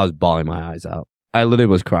and I was bawling my eyes out. I literally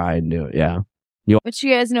was crying, dude. Yeah. What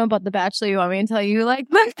you guys know about The Bachelor? You want me to tell you like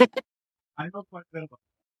I know quite a bit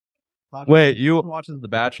about. Wait, you watches The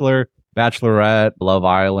Bachelor, Bachelorette, Love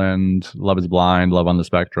Island, Love Is Blind, Love on the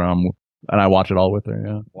Spectrum, and I watch it all with her.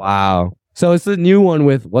 Yeah. Wow. So it's the new one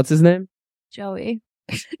with what's his name? Joey.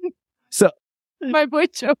 So my boy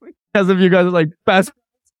Joey. As if you guys are like best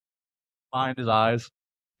behind his eyes.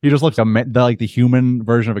 He just looks like the human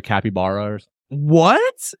version of a capybara or something.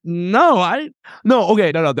 What? No.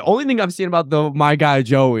 Okay, no. The only thing I've seen about my guy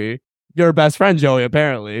Joey, your best friend Joey,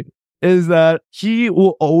 apparently, is that he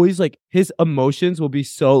will always like his emotions will be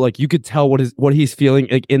so like you could tell what he's feeling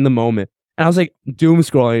like in the moment. And I was like doom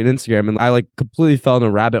scrolling on Instagram, and I like completely fell in a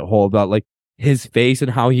rabbit hole about like his face and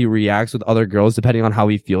how he reacts with other girls depending on how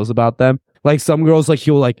he feels about them. Like some girls, like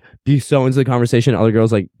he'll like be so into the conversation. Other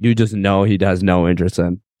girls, like you just know he has no interest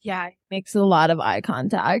in. Yeah, he makes a lot of eye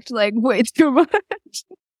contact, like way too much.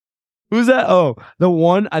 Who's that? Oh, the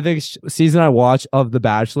one I think season I watch of The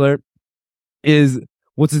Bachelor is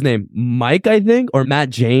what's his name? Mike, I think, or Matt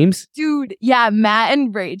James. Dude, yeah, Matt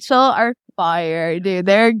and Rachel are fire, dude.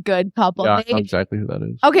 They're a good couple. Yeah, I know exactly who that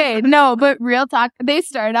is. Okay, no, but real talk, they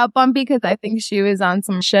started out bumpy because I think she was on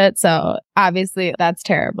some shit, so obviously that's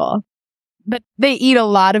terrible. But they eat a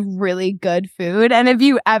lot of really good food. And if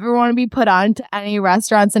you ever want to be put on to any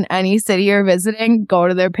restaurants in any city you're visiting, go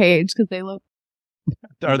to their page because they look.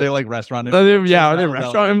 Are they like restaurant influencers? Yeah, are they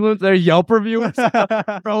restaurant influencers? They're Yelp reviewers.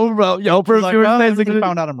 bro, Yelp reviewers. Like, I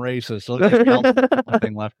found out I'm racist, so there's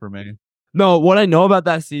nothing left for me. No, what I know about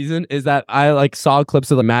that season is that I like saw clips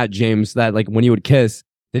of the Matt James that like when he would kiss,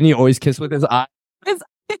 didn't he always kiss with his eye? His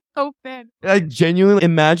eyes open. Like genuinely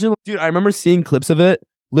imagine, dude. I remember seeing clips of it.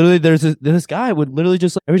 Literally, there's this guy would literally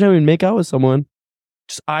just every time we make out with someone,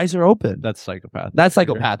 just eyes are open. That's psychopathic. That's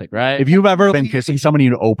psychopathic, right? If you've ever been kissing somebody,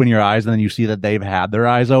 you open your eyes and then you see that they've had their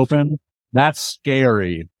eyes open. That's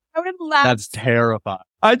scary. I would laugh. That's terrifying.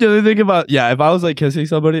 I do think about if I was like kissing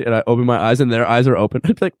somebody and I open my eyes and their eyes are open,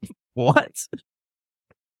 I'd be like, what?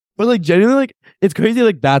 But like genuinely, like it's crazy.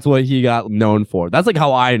 Like that's what he got known for. That's like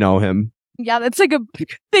how I know him. Yeah, that's like a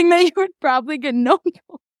thing that you would probably get known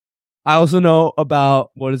for. I also know about,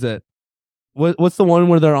 what is it? What's the one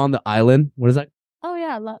where they're on the island? What is that? Oh,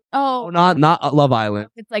 yeah. Not Love Island.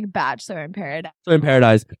 It's like Bachelor in Paradise. So in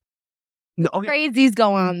Paradise. No, okay. Crazies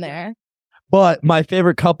go on there. But my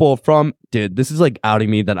favorite couple dude, this is like outing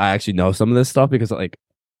me that I actually know some of this stuff because like,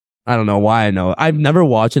 I don't know why I know. I've never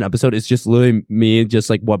watched an episode. It's just literally me,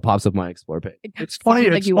 just like what pops up my Explore page. It's funny.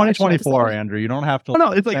 It's 2024, Andrew. You don't have to.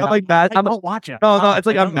 No, it's like I'm like bad. I don't watch it. No, it's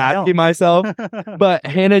like I'm masking myself. But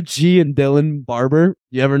Hannah G and Dylan Barber,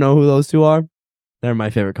 you ever know who those two are? They're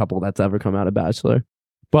my favorite couple that's ever come out of Bachelor.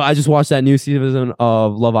 But I just watched that new season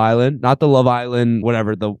of Love Island, not the Love Island,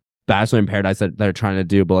 whatever the Bachelor in Paradise that they're trying to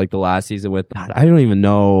do, but like the last season with God, I don't even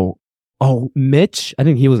know. Oh, Mitch. I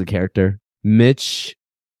think he was a character. Mitch.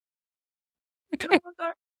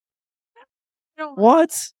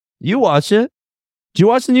 What? You watch it? Did you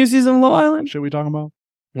watch the new season of Love Island? Should we talk about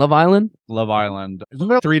Love Island? Love Island. Isn't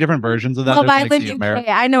there 3 different versions of that? Love Island UK.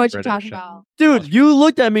 I know what you're talking about. Dude, you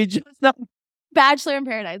looked at me just now. Bachelor in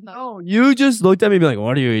Paradise. No, you just looked at me and be like,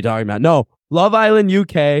 what are you talking about? No, Love Island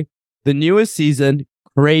UK, the newest season,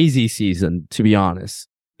 crazy season, to be honest.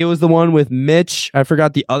 It was the one with Mitch. I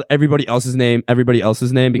forgot everybody else's name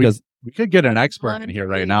because we could get an expert in here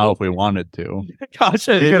right now if we wanted to.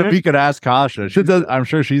 Kasha, we could ask Kasha. I'm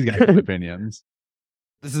sure she's got good opinions.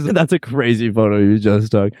 That's a crazy photo you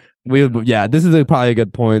just took. This is probably a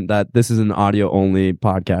good point that this is an audio only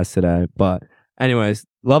podcast today. But anyways,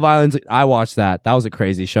 Love Island, I watched that. That was a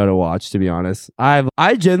crazy show to watch, to be honest. I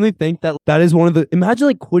genuinely think that is one of the, imagine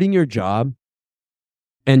like quitting your job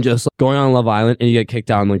and just going on Love Island and you get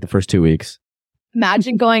kicked out in like the first 2 weeks.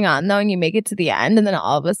 Imagine going on though and you make it to the end and then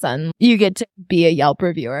all of a sudden you get to be a Yelp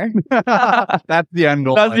reviewer. That's the end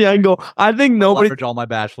goal. That's the end goal. I think nobody... leverage all my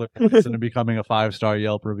bachelor points into becoming a 5-star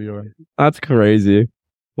Yelp reviewer. That's crazy.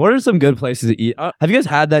 What are some good places to eat? Have you guys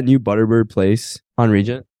had that new Butterbird place on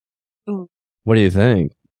Regent? Ooh. What do you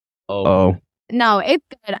think? Oh. No, it's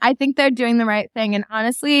good. I think they're doing the right thing. And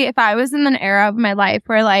honestly, if I was in an era of my life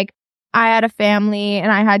where like I had a family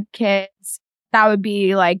and I had kids, that would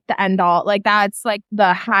be like the end all. Like that's like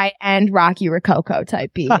the high end Rocky Rococo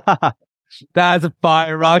type beat. That's a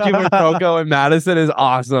fire. Rocky Rococo in Madison is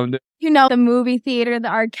awesome. You know, the movie theater, the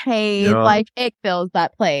arcade, like it fills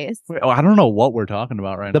that place. Wait, I don't know what we're talking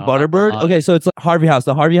about right now. The Butterbird? Okay, so it's like Harvey House.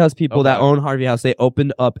 The Harvey House people that own Harvey House, they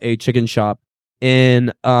opened up a chicken shop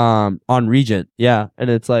in on Regent. Yeah. And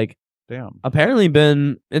it's like, damn. Apparently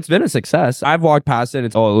it's been a success. I've walked past it.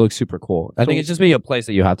 It looks super cool. I think it's just being a place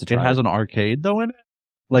that you have to try. It has an arcade though in it?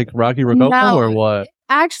 Like Rocky Rococo or what?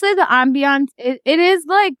 Actually, the ambiance, it is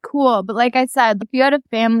like cool. But like I said, if you had a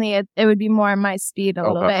family, it would be more my speed a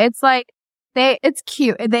little bit. It's like, it's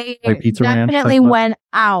cute. They like Pizza definitely Ranch, went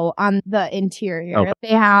out on the interior. Okay. They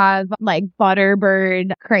have like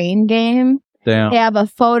Butterbird crane game. Damn. They have a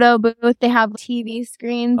photo booth. They have TV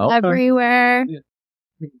screens everywhere.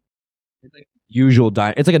 It's like usual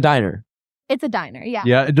diner. It's like a diner. It's a diner, yeah.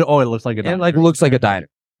 Yeah. It looks like a diner. It looks like a diner.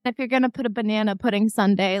 If you're gonna put a banana pudding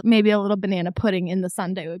sundae, maybe a little banana pudding in the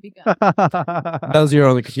sundae would be good. That was your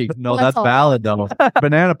only critique. No, that's valid though.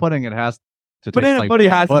 Banana pudding, it has to banana taste pudding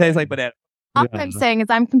like has to taste like banana. All I'm saying is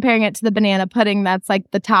I'm comparing it to the banana pudding that's like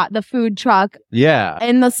the food truck. Yeah.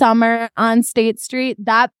 In the summer on State Street,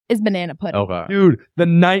 that is banana pudding. Okay. Dude, the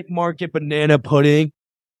night market banana pudding.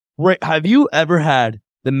 Right? Have you ever had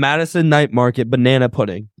the Madison night market banana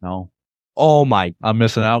pudding? No. Oh my! I'm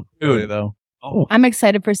missing out, dude. Though. Oh. I'm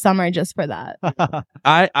excited for summer just for that.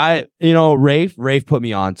 Rafe put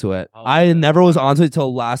me onto it. I never was onto it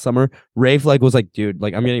till last summer. Rafe was like, dude,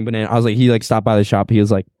 like I'm getting banana. I was like, he like stopped by the shop. He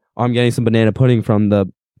was like, oh, I'm getting some banana pudding from the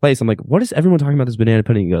place. I'm like, what is everyone talking about this banana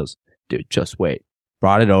pudding? He goes, dude, just wait.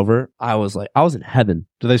 Brought it over. I was like, I was in heaven.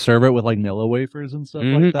 Do they serve it with like Nilla wafers and stuff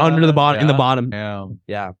like that? Under the bottom, in the bottom.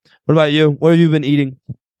 Yeah. What about you? What have you been eating?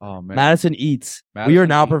 Oh man. Madison Eats. We are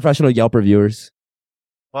now professional Yelp reviewers.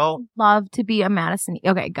 Well, love to be a Madison.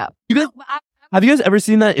 Okay, go. Have you guys ever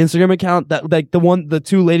seen that Instagram account that like the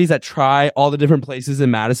two ladies that try all the different places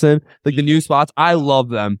in Madison, like the new spots? I love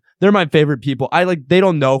them. They're my favorite people. They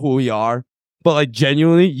don't know who we are, but like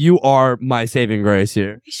genuinely, you are my saving grace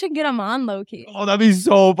here. We should get them on low key. Oh, that'd be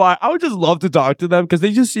so fun. I would just love to talk to them because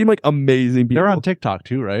they just seem like amazing people. They're on TikTok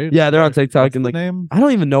too, right? Yeah, they're on TikTok. What's and like, the name? I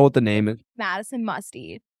don't even know what the name is. Madison Must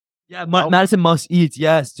Eat. Yeah, Madison Must Eat.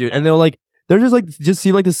 Yes, dude. And they're just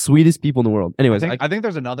seem like the sweetest people in the world. Anyways, I think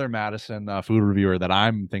there's another Madison food reviewer that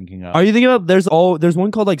I'm thinking of. Are you thinking of? There's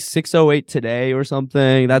one called like 608 Today or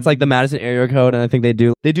something. That's like the Madison area code, and I think they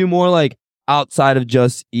do more like outside of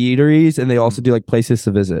just eateries, and they also do like places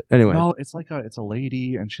to visit. Anyway, no, it's a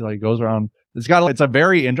lady, and she like goes around. It's a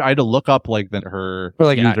very. I had to look up like her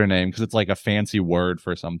username because it's like a fancy word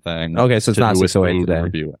for something. Okay, so it's not 608 Today.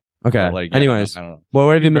 Review. Okay. So, anyways, I don't know.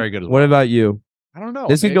 Well, what about you? I don't know.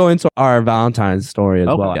 This could go into our Valentine's story as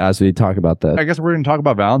well as we talk about that. I guess we're going to talk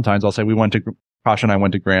about Valentine's. I'll say Kasha and I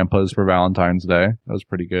went to Grandpa's for Valentine's Day. That was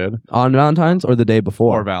pretty good. On Valentine's or the day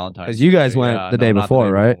before? Or Valentine's. Because you guys went the day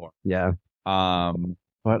before, right? Yeah.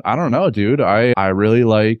 But I don't know, dude. I really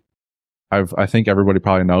like. I think everybody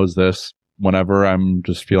probably knows this. Whenever I'm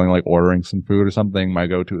just feeling like ordering some food or something, my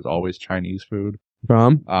go-to is always Chinese food.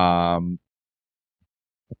 From?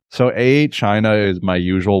 So China is my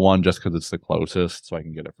usual one just because it's the closest, so I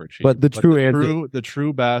can get it for cheap. But the true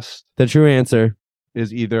answer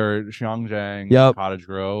is either Xiangjiang, Cottage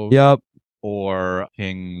Grove, or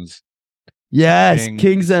King's. Yes,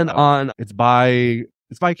 King's and on. It's by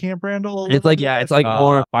Camp Randall. It's like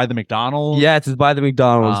more by the McDonald's. Yeah, it's by the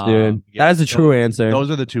McDonald's, dude. Yeah, that is the true answer.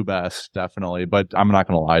 Those are the two best, definitely. But I'm not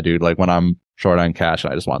gonna lie, dude. Like when I'm short on cash,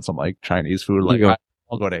 I just want some like Chinese food. Like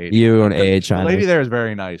I'll go to AH. You go to AH The China. lady there is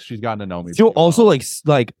very nice. She's gotten to know me. She'll also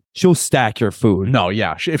like she'll stack your food. No,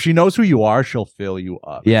 yeah. If she knows who you are, she'll fill you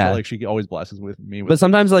up. Yeah. So, like she always blesses with me. But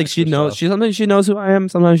sometimes like she knows. Sometimes she knows who I am.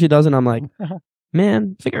 Sometimes she doesn't. I'm like,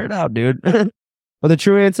 man, figure it out, dude. But the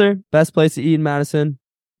true answer, best place to eat in Madison,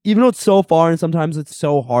 even though it's so far and sometimes it's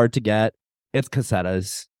so hard to get, it's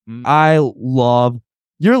Casetas. I love.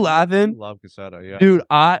 You're laughing. Love Caseta, yeah. Dude,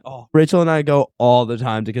 Rachel and I go all the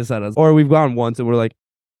time to Casetas. Or we've gone once and we're like,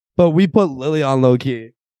 but we put Lily on low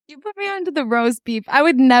key. You put me onto the roast beef. I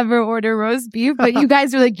would never order roast beef, but you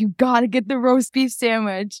guys were like, you gotta get the roast beef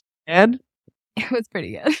sandwich. And? It was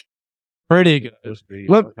pretty good. Pretty good. It was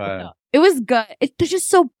good. They're just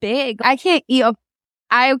so big. I can't eat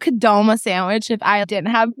I could dome a sandwich if I didn't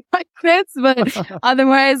have breakfast, but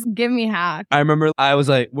otherwise, give me half. I remember I was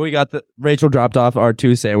like, Rachel dropped off our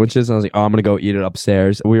 2 sandwiches, and I was like, oh, I'm gonna go eat it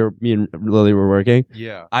upstairs. Me and Lily were working.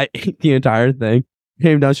 Yeah. I ate the entire thing.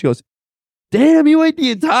 Came down, she goes, damn, you ate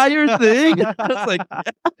the entire thing? I was like,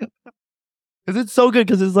 because it's so good,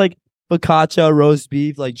 because it's like focaccia, roast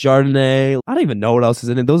beef, like Chardonnay. I don't even know what else is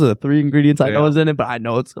in it. Those are the 3 ingredients I know is in it, but I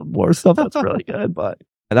know it's some more stuff that's really good, but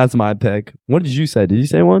that's my pick. What did you say? Did you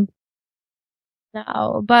say one?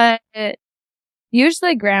 No, but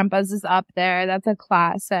usually Grandpa's is up there. That's a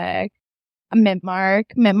classic. A Mint Mark.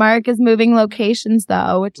 Mint Mark is moving locations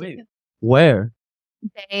though. Where?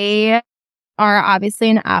 They are obviously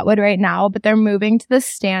in Atwood right now, but they're moving to the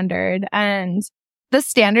Standard. And the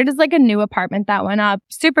Standard is like a new apartment that went up.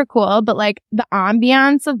 Super cool. But like the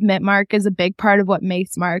ambiance of Mint Mark is a big part of what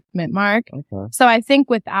makes Mint Mark. Okay. So I think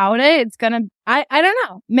without it, it's going to, I don't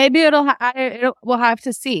know. Maybe we'll have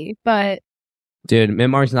to see. But dude, Mint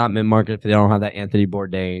Mark's not Mint Mark if they don't have that Anthony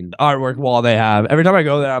Bourdain artwork wall they have. Every time I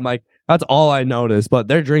go there, I'm like, that's all I notice. But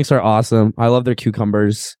their drinks are awesome. I love their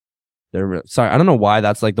cucumbers. Sorry, I don't know why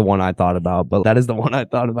that's like the one I thought about, but that is the one I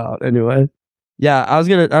thought about anyway. Yeah, I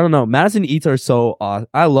don't know. Madison Eats are so awesome.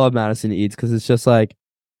 I love Madison Eats because it's just like,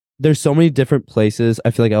 there's so many different places.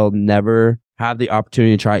 I feel like I'll never have the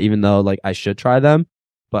opportunity to try, even though like I should try them.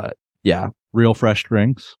 But yeah. Real Fresh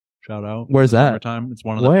Drinks. Shout out. Where's that? It's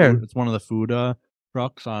one of the it's one of the food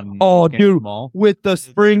trucks on dude Mall. With the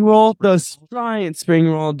spring roll, the giant spring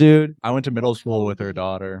roll, dude. I went to middle school with her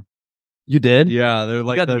daughter. You did? Yeah, they're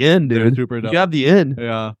like the inn, dude. Super you have the inn.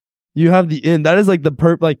 Yeah. You have the inn. That is like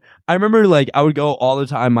the like I remember like I would go all the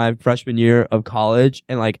time my freshman year of college,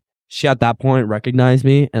 and like she at that point recognized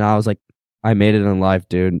me, and I was like, I made it in life,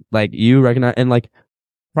 dude. Like you recognize, and like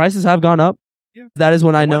prices have gone up. Yeah. That is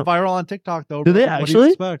when I know. Went viral on TikTok though. Do they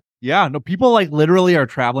actually? Yeah, no, people like literally are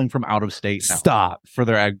traveling from out of state now. Stop. For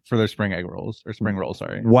their spring egg rolls or spring rolls,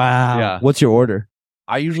 sorry. Wow. Yeah. What's your order?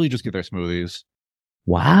 I usually just get their smoothies.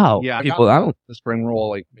 Wow. Yeah, I don't the spring roll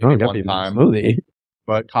like maybe one time. Smoothie.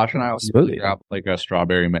 But Kosh and I will grab like a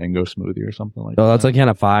strawberry mango smoothie or something like that. Oh, that's like kind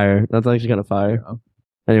of fire. That's actually kind of fire.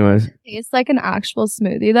 Yeah. Anyways. It tastes like an actual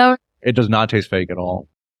smoothie though. It does not taste fake at all.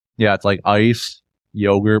 Yeah, it's like ice,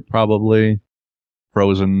 yogurt probably,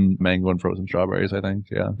 frozen mango and frozen strawberries, I think.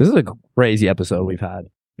 Yeah. This is a crazy episode we've had.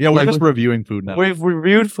 Yeah, we're just reviewing food now. We've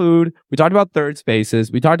reviewed food. We talked about third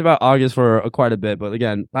spaces. We talked about August for quite a bit. But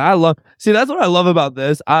again, that's what I love about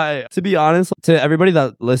this. To be honest, to everybody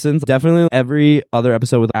that listens, definitely every other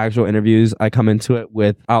episode with actual interviews, I come into it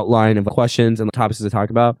with outline of questions and topics to talk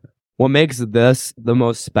about. What makes this the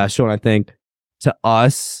most special, and I think to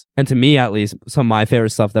us, and to me at least, some of my favorite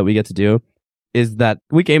stuff that we get to do, is that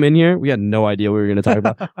we came in here, we had no idea what we were going to talk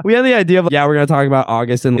about. We had the idea of, we're going to talk about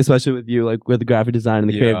August, and especially with you, like with the graphic design and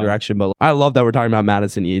the creative direction. But I love that we're talking about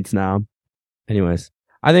Madison Eats now. Anyways,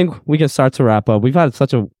 I think we can start to wrap up. We've had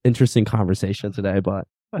such an interesting conversation today, but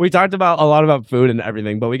we talked about a lot about food and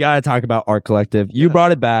everything, but we got to talk about Art Collective. You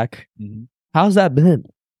brought it back. Mm-hmm. How's that been?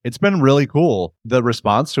 It's been really cool. The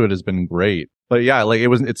response to it has been great. But yeah, like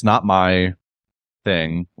it's not my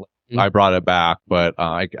thing. I brought it back, but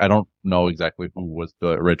I don't know exactly who was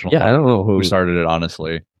the original. Yeah, I don't know who started it,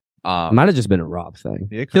 honestly. It might have just been a Rob thing.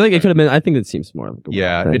 I feel like it could have been. I think it seems more like a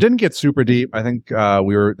Rob thing. It didn't get super deep. I think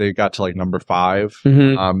they got to like number 5,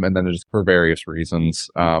 and then it just for various reasons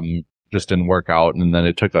just didn't work out, and then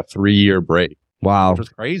it took a 3-year break. Wow, which was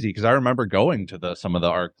crazy because I remember going to some of the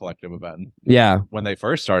Art Collective events. Yeah, when they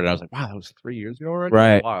first started, I was like, wow, that was 3 years ago already.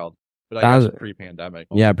 Right, wild. But I guess pre-pandemic.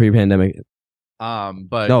 Yeah, pre-pandemic.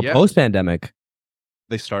 But no, post-pandemic.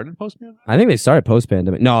 They started post-pandemic? I think they started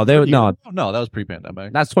post-pandemic. No, that was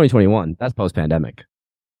pre-pandemic. That's 2021. That's post-pandemic.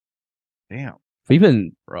 Damn. We've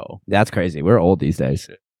been, bro. That's crazy. We're old these days.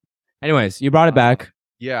 Shit. Anyways, you brought it back.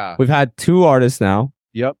 Yeah. We've had 2 artists now.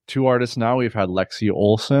 Yep, 2 artists now. We've had Lexi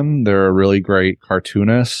Olson. They're a really great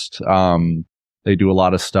cartoonist. They do a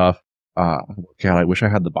lot of stuff God, I wish I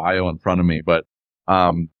had the bio in front of me, but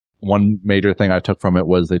one major thing I took from it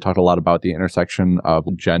was they talked a lot about the intersection of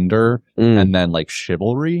gender and then like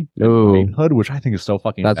chivalry and knighthood, which I think is so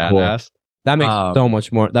fucking badass. Cool. That makes so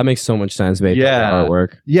much more. That makes so much sense based on the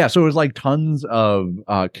artwork. Yeah, so it was like tons of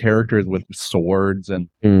characters with swords and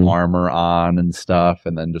armor on and stuff,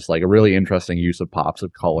 and then just like a really interesting use of pops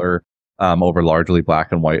of color over largely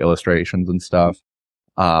black and white illustrations and stuff.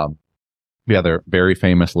 Yeah, they're very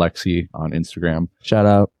famous. Lexi on Instagram. Shout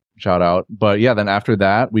out. But yeah, then after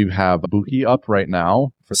that, we have Buki up right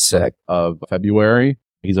now for the of February.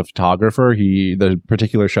 He's a photographer. The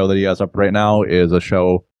particular show that he has up right now is a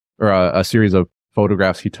show or a series of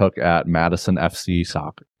photographs he took at Madison FC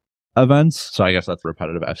soccer events. So I guess that's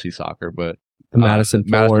repetitive FC soccer, but the Madison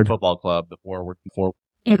Football Club, the forward.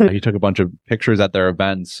 He took a bunch of pictures at their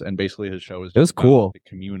events, and basically his show is it was cool. The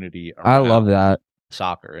community. I love that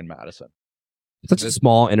soccer in Madison. Such a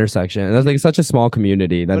small intersection. That's like such a small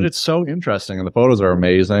community. But it's so interesting, and the photos are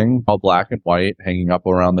amazing. All black and white, hanging up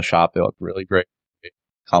around the shop. They look really great.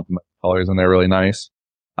 Complement colors, and they're really nice.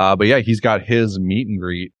 But yeah, he's got his meet and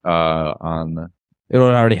greet on. It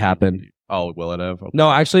would already happen. Oh, will it have? Okay. No,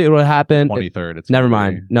 actually, it would happen. 23rd. Never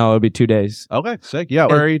mind. No, it'll be 2 days. Okay, sick. Yeah,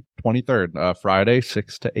 February 23rd, Friday,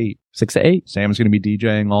 6 to 8. 6 to 8. Sam's gonna be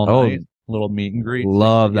DJing all night. Little meet and greet.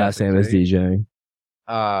 Love that Sam is DJing.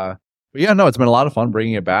 But yeah, no, it's been a lot of fun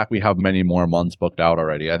bringing it back. We have many more months booked out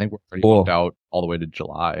already. I think we're pretty booked out all the way to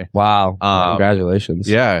July. Wow. Congratulations.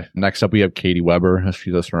 Yeah. Next up, we have Katie Weber.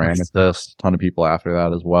 She's a ceramicist. A ton of people after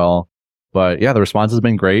that as well. But yeah, the response has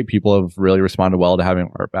been great. People have really responded well to having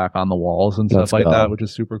art back on the walls and stuff like that, which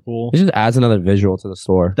is super cool. It just adds another visual to the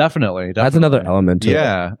store. Definitely. Adds another element to it.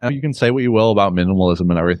 Yeah. And you can say what you will about minimalism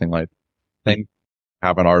and everything. Like, I think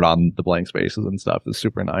having art on the blank spaces and stuff is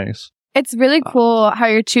super nice. It's really cool how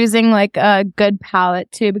you're choosing like a good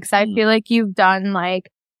palette too, because I feel like you've done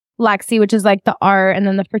like Lexi, which is like the art, and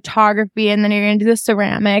then the photography, and then you're going to do the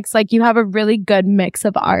ceramics. Like you have a really good mix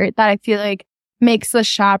of art that I feel like makes the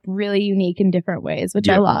shop really unique in different ways, which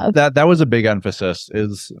I love. That was a big emphasis,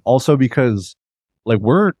 is also because like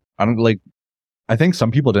I think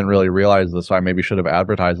some people didn't really realize this, so I maybe should have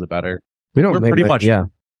advertised it better. We're pretty much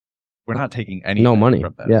we're not taking any money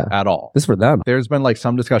from this at all. This is for them. There's been like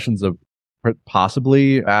some discussions of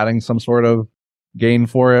possibly adding some sort of gain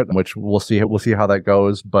for it, which we'll see how that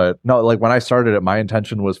goes. But no, like when I started it, my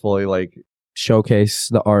intention was fully like showcase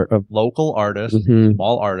the art of local artists,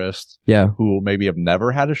 small artists, who maybe have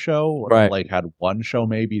never had a show, or like had one show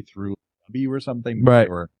maybe through W or something,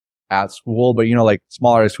 or at school. But like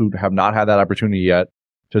small artists who have not had that opportunity yet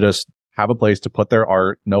to just have a place to put their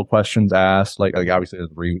art, no questions asked. Like obviously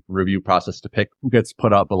there's a review process to pick who gets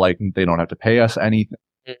put up, but like they don't have to pay us anything.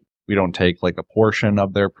 We don't take like a portion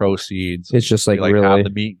of their proceeds. It's just like really have the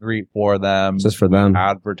meet and greet for them. Just for them.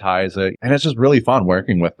 Advertise it. And it's just really fun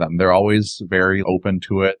working with them. They're always very open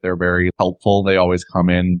to it. They're very helpful. They always come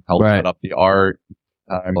in, help set up the art.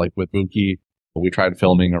 Like with Buki, we tried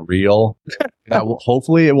filming a reel.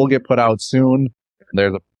 Hopefully it will get put out soon.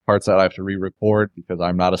 There's parts that I have to re-record because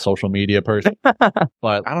I'm not a social media person.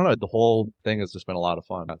 But I don't know. The whole thing has just been a lot of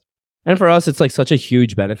fun. And for us, it's like such a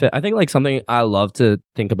huge benefit. I think like something I love to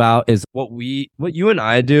think about is what you and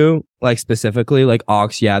I do, like specifically like Aux.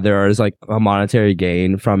 Yeah, there is like a monetary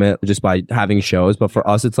gain from it just by having shows. But for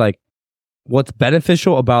us, it's like what's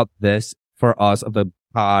beneficial about this for us of the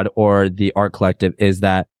pod or the art collective is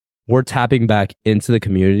that we're tapping back into the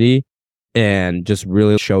community and just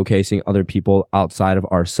really showcasing other people outside of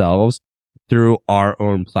ourselves through our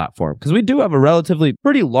own platform. Because we do have a relatively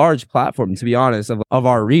pretty large platform, to be honest, of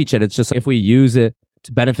our reach. And it's just if we use it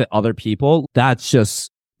to benefit other people, that's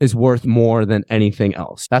just is worth more than anything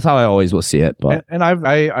else. That's how I always will see it. But and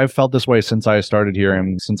I've felt this way since I started here,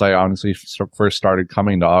 and since I honestly first started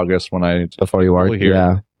coming to August before you were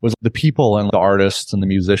here, was the people and the artists and the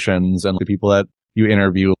musicians and the people that you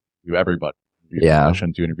interview, everybody. You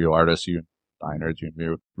interview artists, you designers, you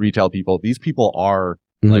interview retail people. These people are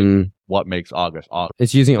like what makes August.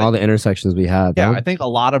 It's using all the intersections we have. Yeah, I think a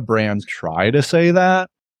lot of brands try to say that,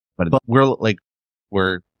 but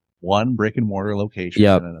we're one brick and mortar location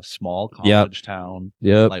in a small college town.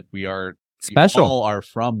 Like we are special. We all are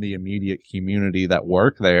from the immediate community that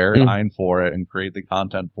work there, sign for it, and create the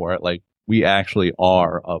content for it. Like we actually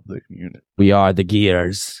are of the community. We are the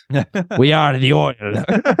gears. We are the oil.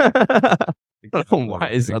 Why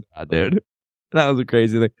is that, dude? That was a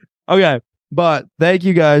crazy thing. Okay, but thank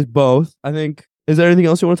you guys both. I think, is there anything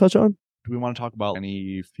else you want to touch on? Do we want to talk about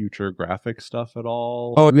any future graphic stuff at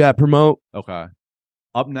all? Oh, yeah, promote. Okay.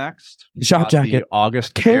 Up next, Shop jacket. the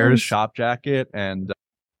August Cares shop jacket, and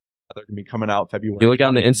They're going to be coming out February. If you look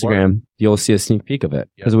on the Instagram, you'll see a sneak peek of it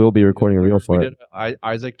because we will be recording a reel for it.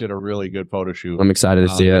 Isaac did a really good photo shoot. I'm excited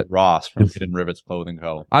to see it. Ross from Hidden Rivets Clothing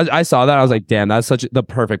Co. I saw that. I was like, damn, that's such the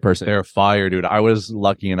perfect person. They're fire, dude. I was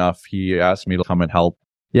lucky enough. He asked me to come and help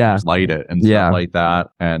light it and stuff like that.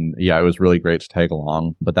 And yeah, it was really great to tag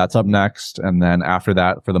along. But that's up next. And then after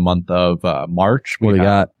that, for the month of March, we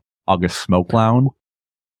got August Smoke Lounge.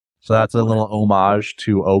 So that's a little homage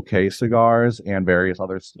to OK Cigars and various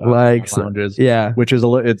other lounges. Yeah. Which is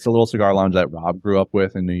it's a little cigar lounge that Rob grew up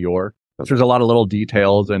with in New York. So there's a lot of little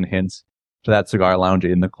details and hints to that cigar lounge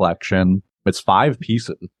in the collection. It's 5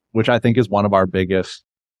 pieces, which I think is one of our biggest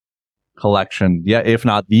collection. Yeah, if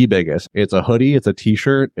not the biggest. It's a hoodie, it's a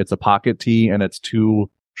t-shirt, it's a pocket tee, and it's 2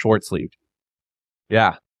 short sleeves.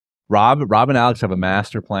 Yeah. Rob and Alex have a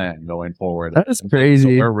master plan going forward. That is crazy.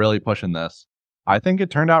 So we're really pushing this. I think it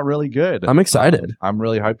turned out really good. I'm excited. I'm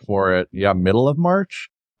really hyped for it. Yeah, middle of March.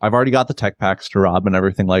 I've already got the tech packs to Rob and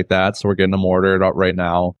everything like that, so we're getting them ordered out right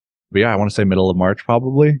now. But yeah, I want to say middle of March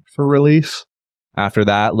probably for release. After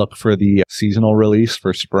that, look for the seasonal release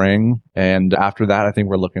for spring. And after that, I think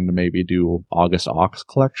we're looking to maybe do August Ox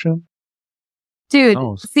collection.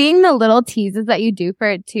 Dude, seeing the little teases that you do for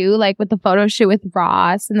it too, like with the photo shoot with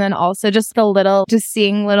Ross, and then also just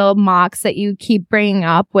seeing little mocks that you keep bringing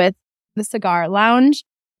up with the cigar lounge.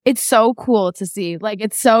 It's so cool to see. Like,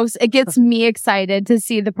 it gets me excited to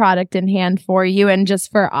see the product in hand for you and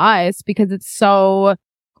just for us because it's so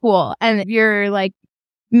cool. And you're like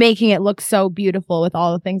making it look so beautiful with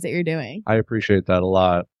all the things that you're doing. I appreciate that a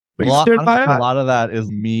lot. A lot of that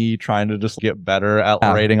is me trying to just get better at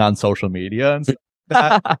rating on social media and stuff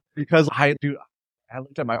like that. Because I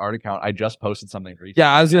looked at my art account. I just posted something recently.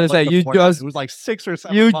 Yeah, I was going to say, it was like 6 or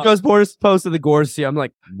 7 You just posted the Gorsey. I'm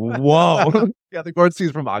like, whoa. Yeah, the Gorsey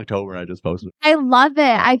is from October. I just posted it. I love it.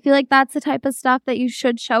 I feel like that's the type of stuff that you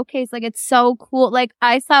should showcase. Like, it's so cool. Like,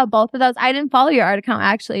 I saw both of those. I didn't follow your art account,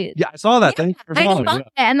 actually. Yeah, I saw that. Thank you for following. I saw it.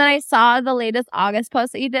 And then I saw the latest August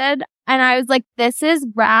post that you did. And I was like, this is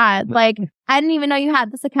rad. Like, I didn't even know you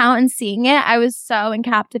had this account, and seeing it, I was so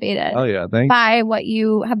captivated. Oh, yeah. By what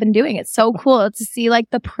you have been doing. It's so cool to see like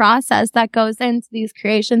the process that goes into these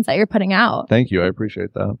creations that you're putting out. Thank you. I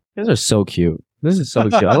appreciate that. You guys are so cute. This is so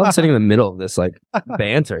cute. I love sitting in the middle of this like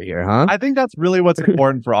banter here, huh? I think that's really what's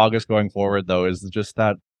important for August going forward, though, is just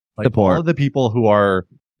that like all of the people who are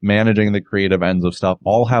managing the creative ends of stuff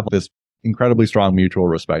all have this incredibly strong mutual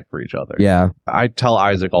respect for each other. Yeah. I tell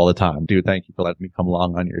Isaac all the time, dude, thank you for letting me come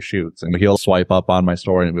along on your shoots. And he'll swipe up on my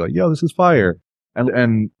story and be like, yo, this is fire.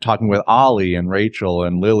 And talking with Ollie and Rachel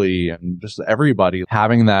and Lily and just everybody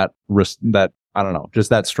having that I don't know, just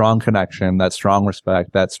that strong connection, that strong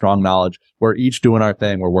respect, that strong knowledge. We're each doing our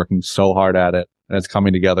thing. We're working so hard at it, and it's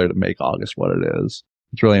coming together to make August what it is.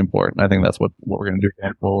 It's really important. I think that's what we're going to do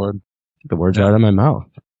going forward. The words are out of my mouth.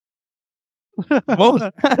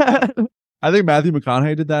 I think Matthew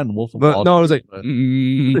McConaughey did that in Wolf of Wall Street. No, it was like,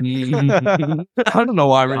 I don't know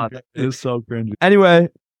why. It's so cringy. Anyway,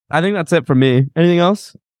 I think that's it for me. Anything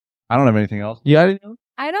else? I don't have anything else. You got anything else?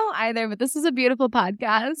 I don't either, but this is a beautiful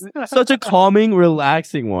podcast. Such a calming,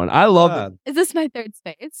 relaxing one. I love it. Is this my third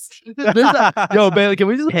space? Yo, Bailey, can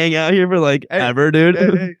we just hang out here for like ever, dude?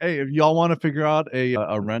 Hey, if y'all want to figure out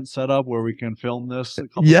a rent setup where we can film this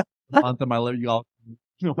month of my life, y'all.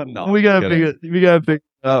 No, we gotta figure it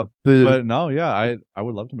out. But no, yeah, I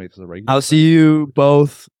would love to make this a regular. I'll see you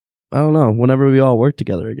both. I don't know. Whenever we all work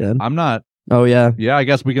together again. I'm not. Oh yeah. Yeah, I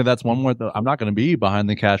guess we could. That's one more. I'm not going to be behind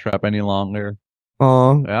the cash wrap any longer.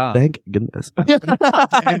 Oh yeah. Thank goodness.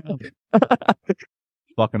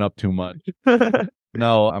 Fucking up too much.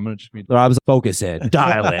 No, I'm gonna just be. Rob's focus in,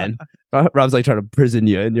 dial in. Rob's like trying to prison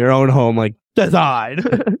you in your own home, like design.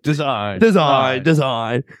 No, I'm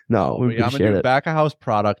gonna do a back of house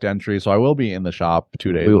product entry, so I will be in the shop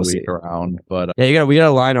 2 days a week around. But yeah, we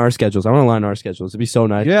gotta line our schedules. I want to line our schedules. It'd be so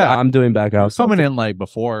nice. Yeah, I'm doing back house coming in like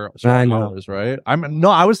before hours, right?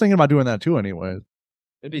 I was thinking about doing that too, anyways.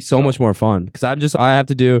 It'd be so much more fun because I'm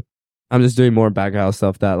just doing more back house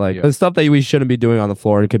stuff that the stuff that we shouldn't be doing on the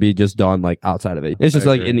floor and could be just done like outside of it. It's just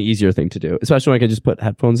like an easier thing to do, especially when I can just put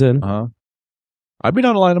headphones in. I'd be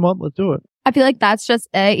down to line them up. Let's do it. I feel like that's just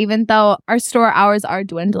it, even though our store hours are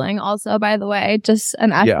dwindling also, by the way, just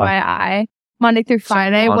an FYI. Monday through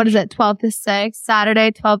Friday, what is it? 12 to 6,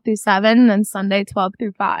 Saturday, 12 through 7, and Sunday, 12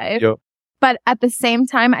 through 5. Yep. But at the same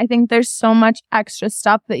time, I think there's so much extra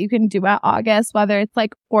stuff that you can do at August, whether it's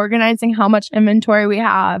like organizing how much inventory we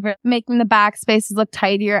have, or making the back spaces look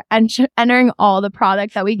tidier, and entering all the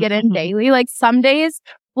product that we get in daily. Like some days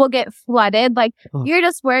will get flooded. Like, you're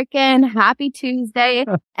just working, happy Tuesday,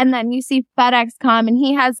 and then you see FedEx come and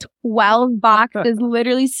he has 12 boxes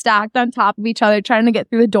literally stacked on top of each other trying to get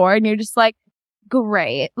through the door. And you're just like,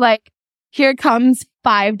 great. Like, here comes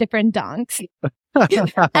 5 different dunks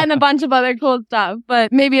and a bunch of other cool stuff.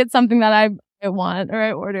 But maybe it's something that I want or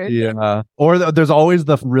I ordered. Yeah. Or there's always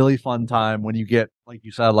the really fun time when you get, like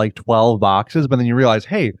you said, like 12 boxes, but then you realize,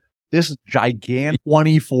 hey, this gigantic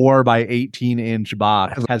 24 by 18 inch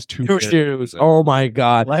box has 2 shoes. Oh my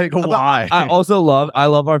God. Like, why? I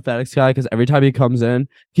love our FedEx guy because every time he comes in,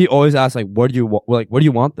 he always asks, like, where do you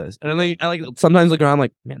want this? And I like sometimes look around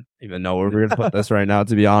like, man, I don't even know where we're gonna put this right now,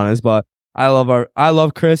 to be honest. But I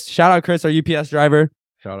love Chris. Shout out Chris, our UPS driver.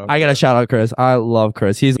 Shout out. I gotta shout out Chris. I love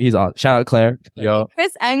Chris. He's awesome. Shout out Claire. Yo.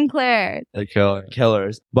 Chris and Claire. They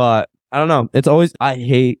Killers. But I don't know. It's always I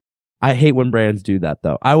hate when brands do that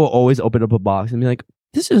though. I will always open up a box and be like,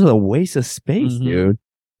 this is a waste of space, dude.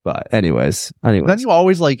 But anyways. Then you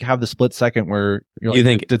always like have the split second where you're like, you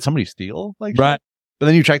think, did somebody steal? Like, right. But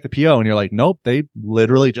then you check the PO and you're like, nope, they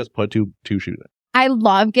literally just put two shoes in. I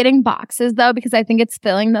love getting boxes though, because I think it's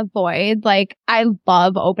filling the void. Like, I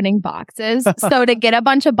love opening boxes. So to get a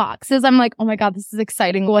bunch of boxes, I'm like, oh my God, this is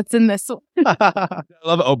exciting. What's in this one? I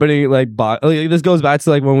love opening like box. Like, this goes back to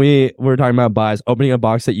like when we were talking about buys, opening a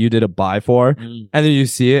box that you did a buy for, and then you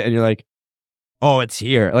see it and you're like, oh, it's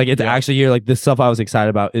here. Like, it's actually here. Like, this stuff I was excited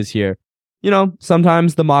about is here. You know,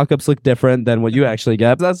 sometimes the mock-ups look different than what you actually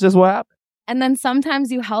get. But that's just what happens. And then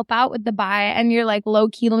sometimes you help out with the buy and you're like, low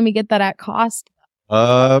key, let me get that at cost.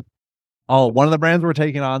 One of the brands we're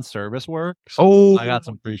taking on, Service Works. Oh, I got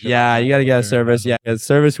some free shit. Yeah, you got to get a service. Yeah,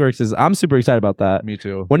 Service Works I'm super excited about that. Me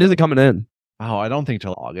too. When is it coming in? Oh, I don't think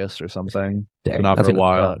till August or something. Dang, not for a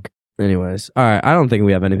while. Anyways, all right. I don't think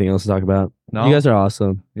we have anything else to talk about. No, you guys are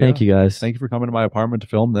awesome. Yeah. Thank you guys. Thank you for coming to my apartment to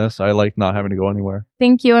film this. I like not having to go anywhere.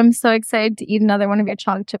 Thank you. I'm so excited to eat another one of your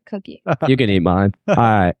chocolate chip cookies. You can eat mine. All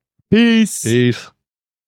right. Peace. Peace.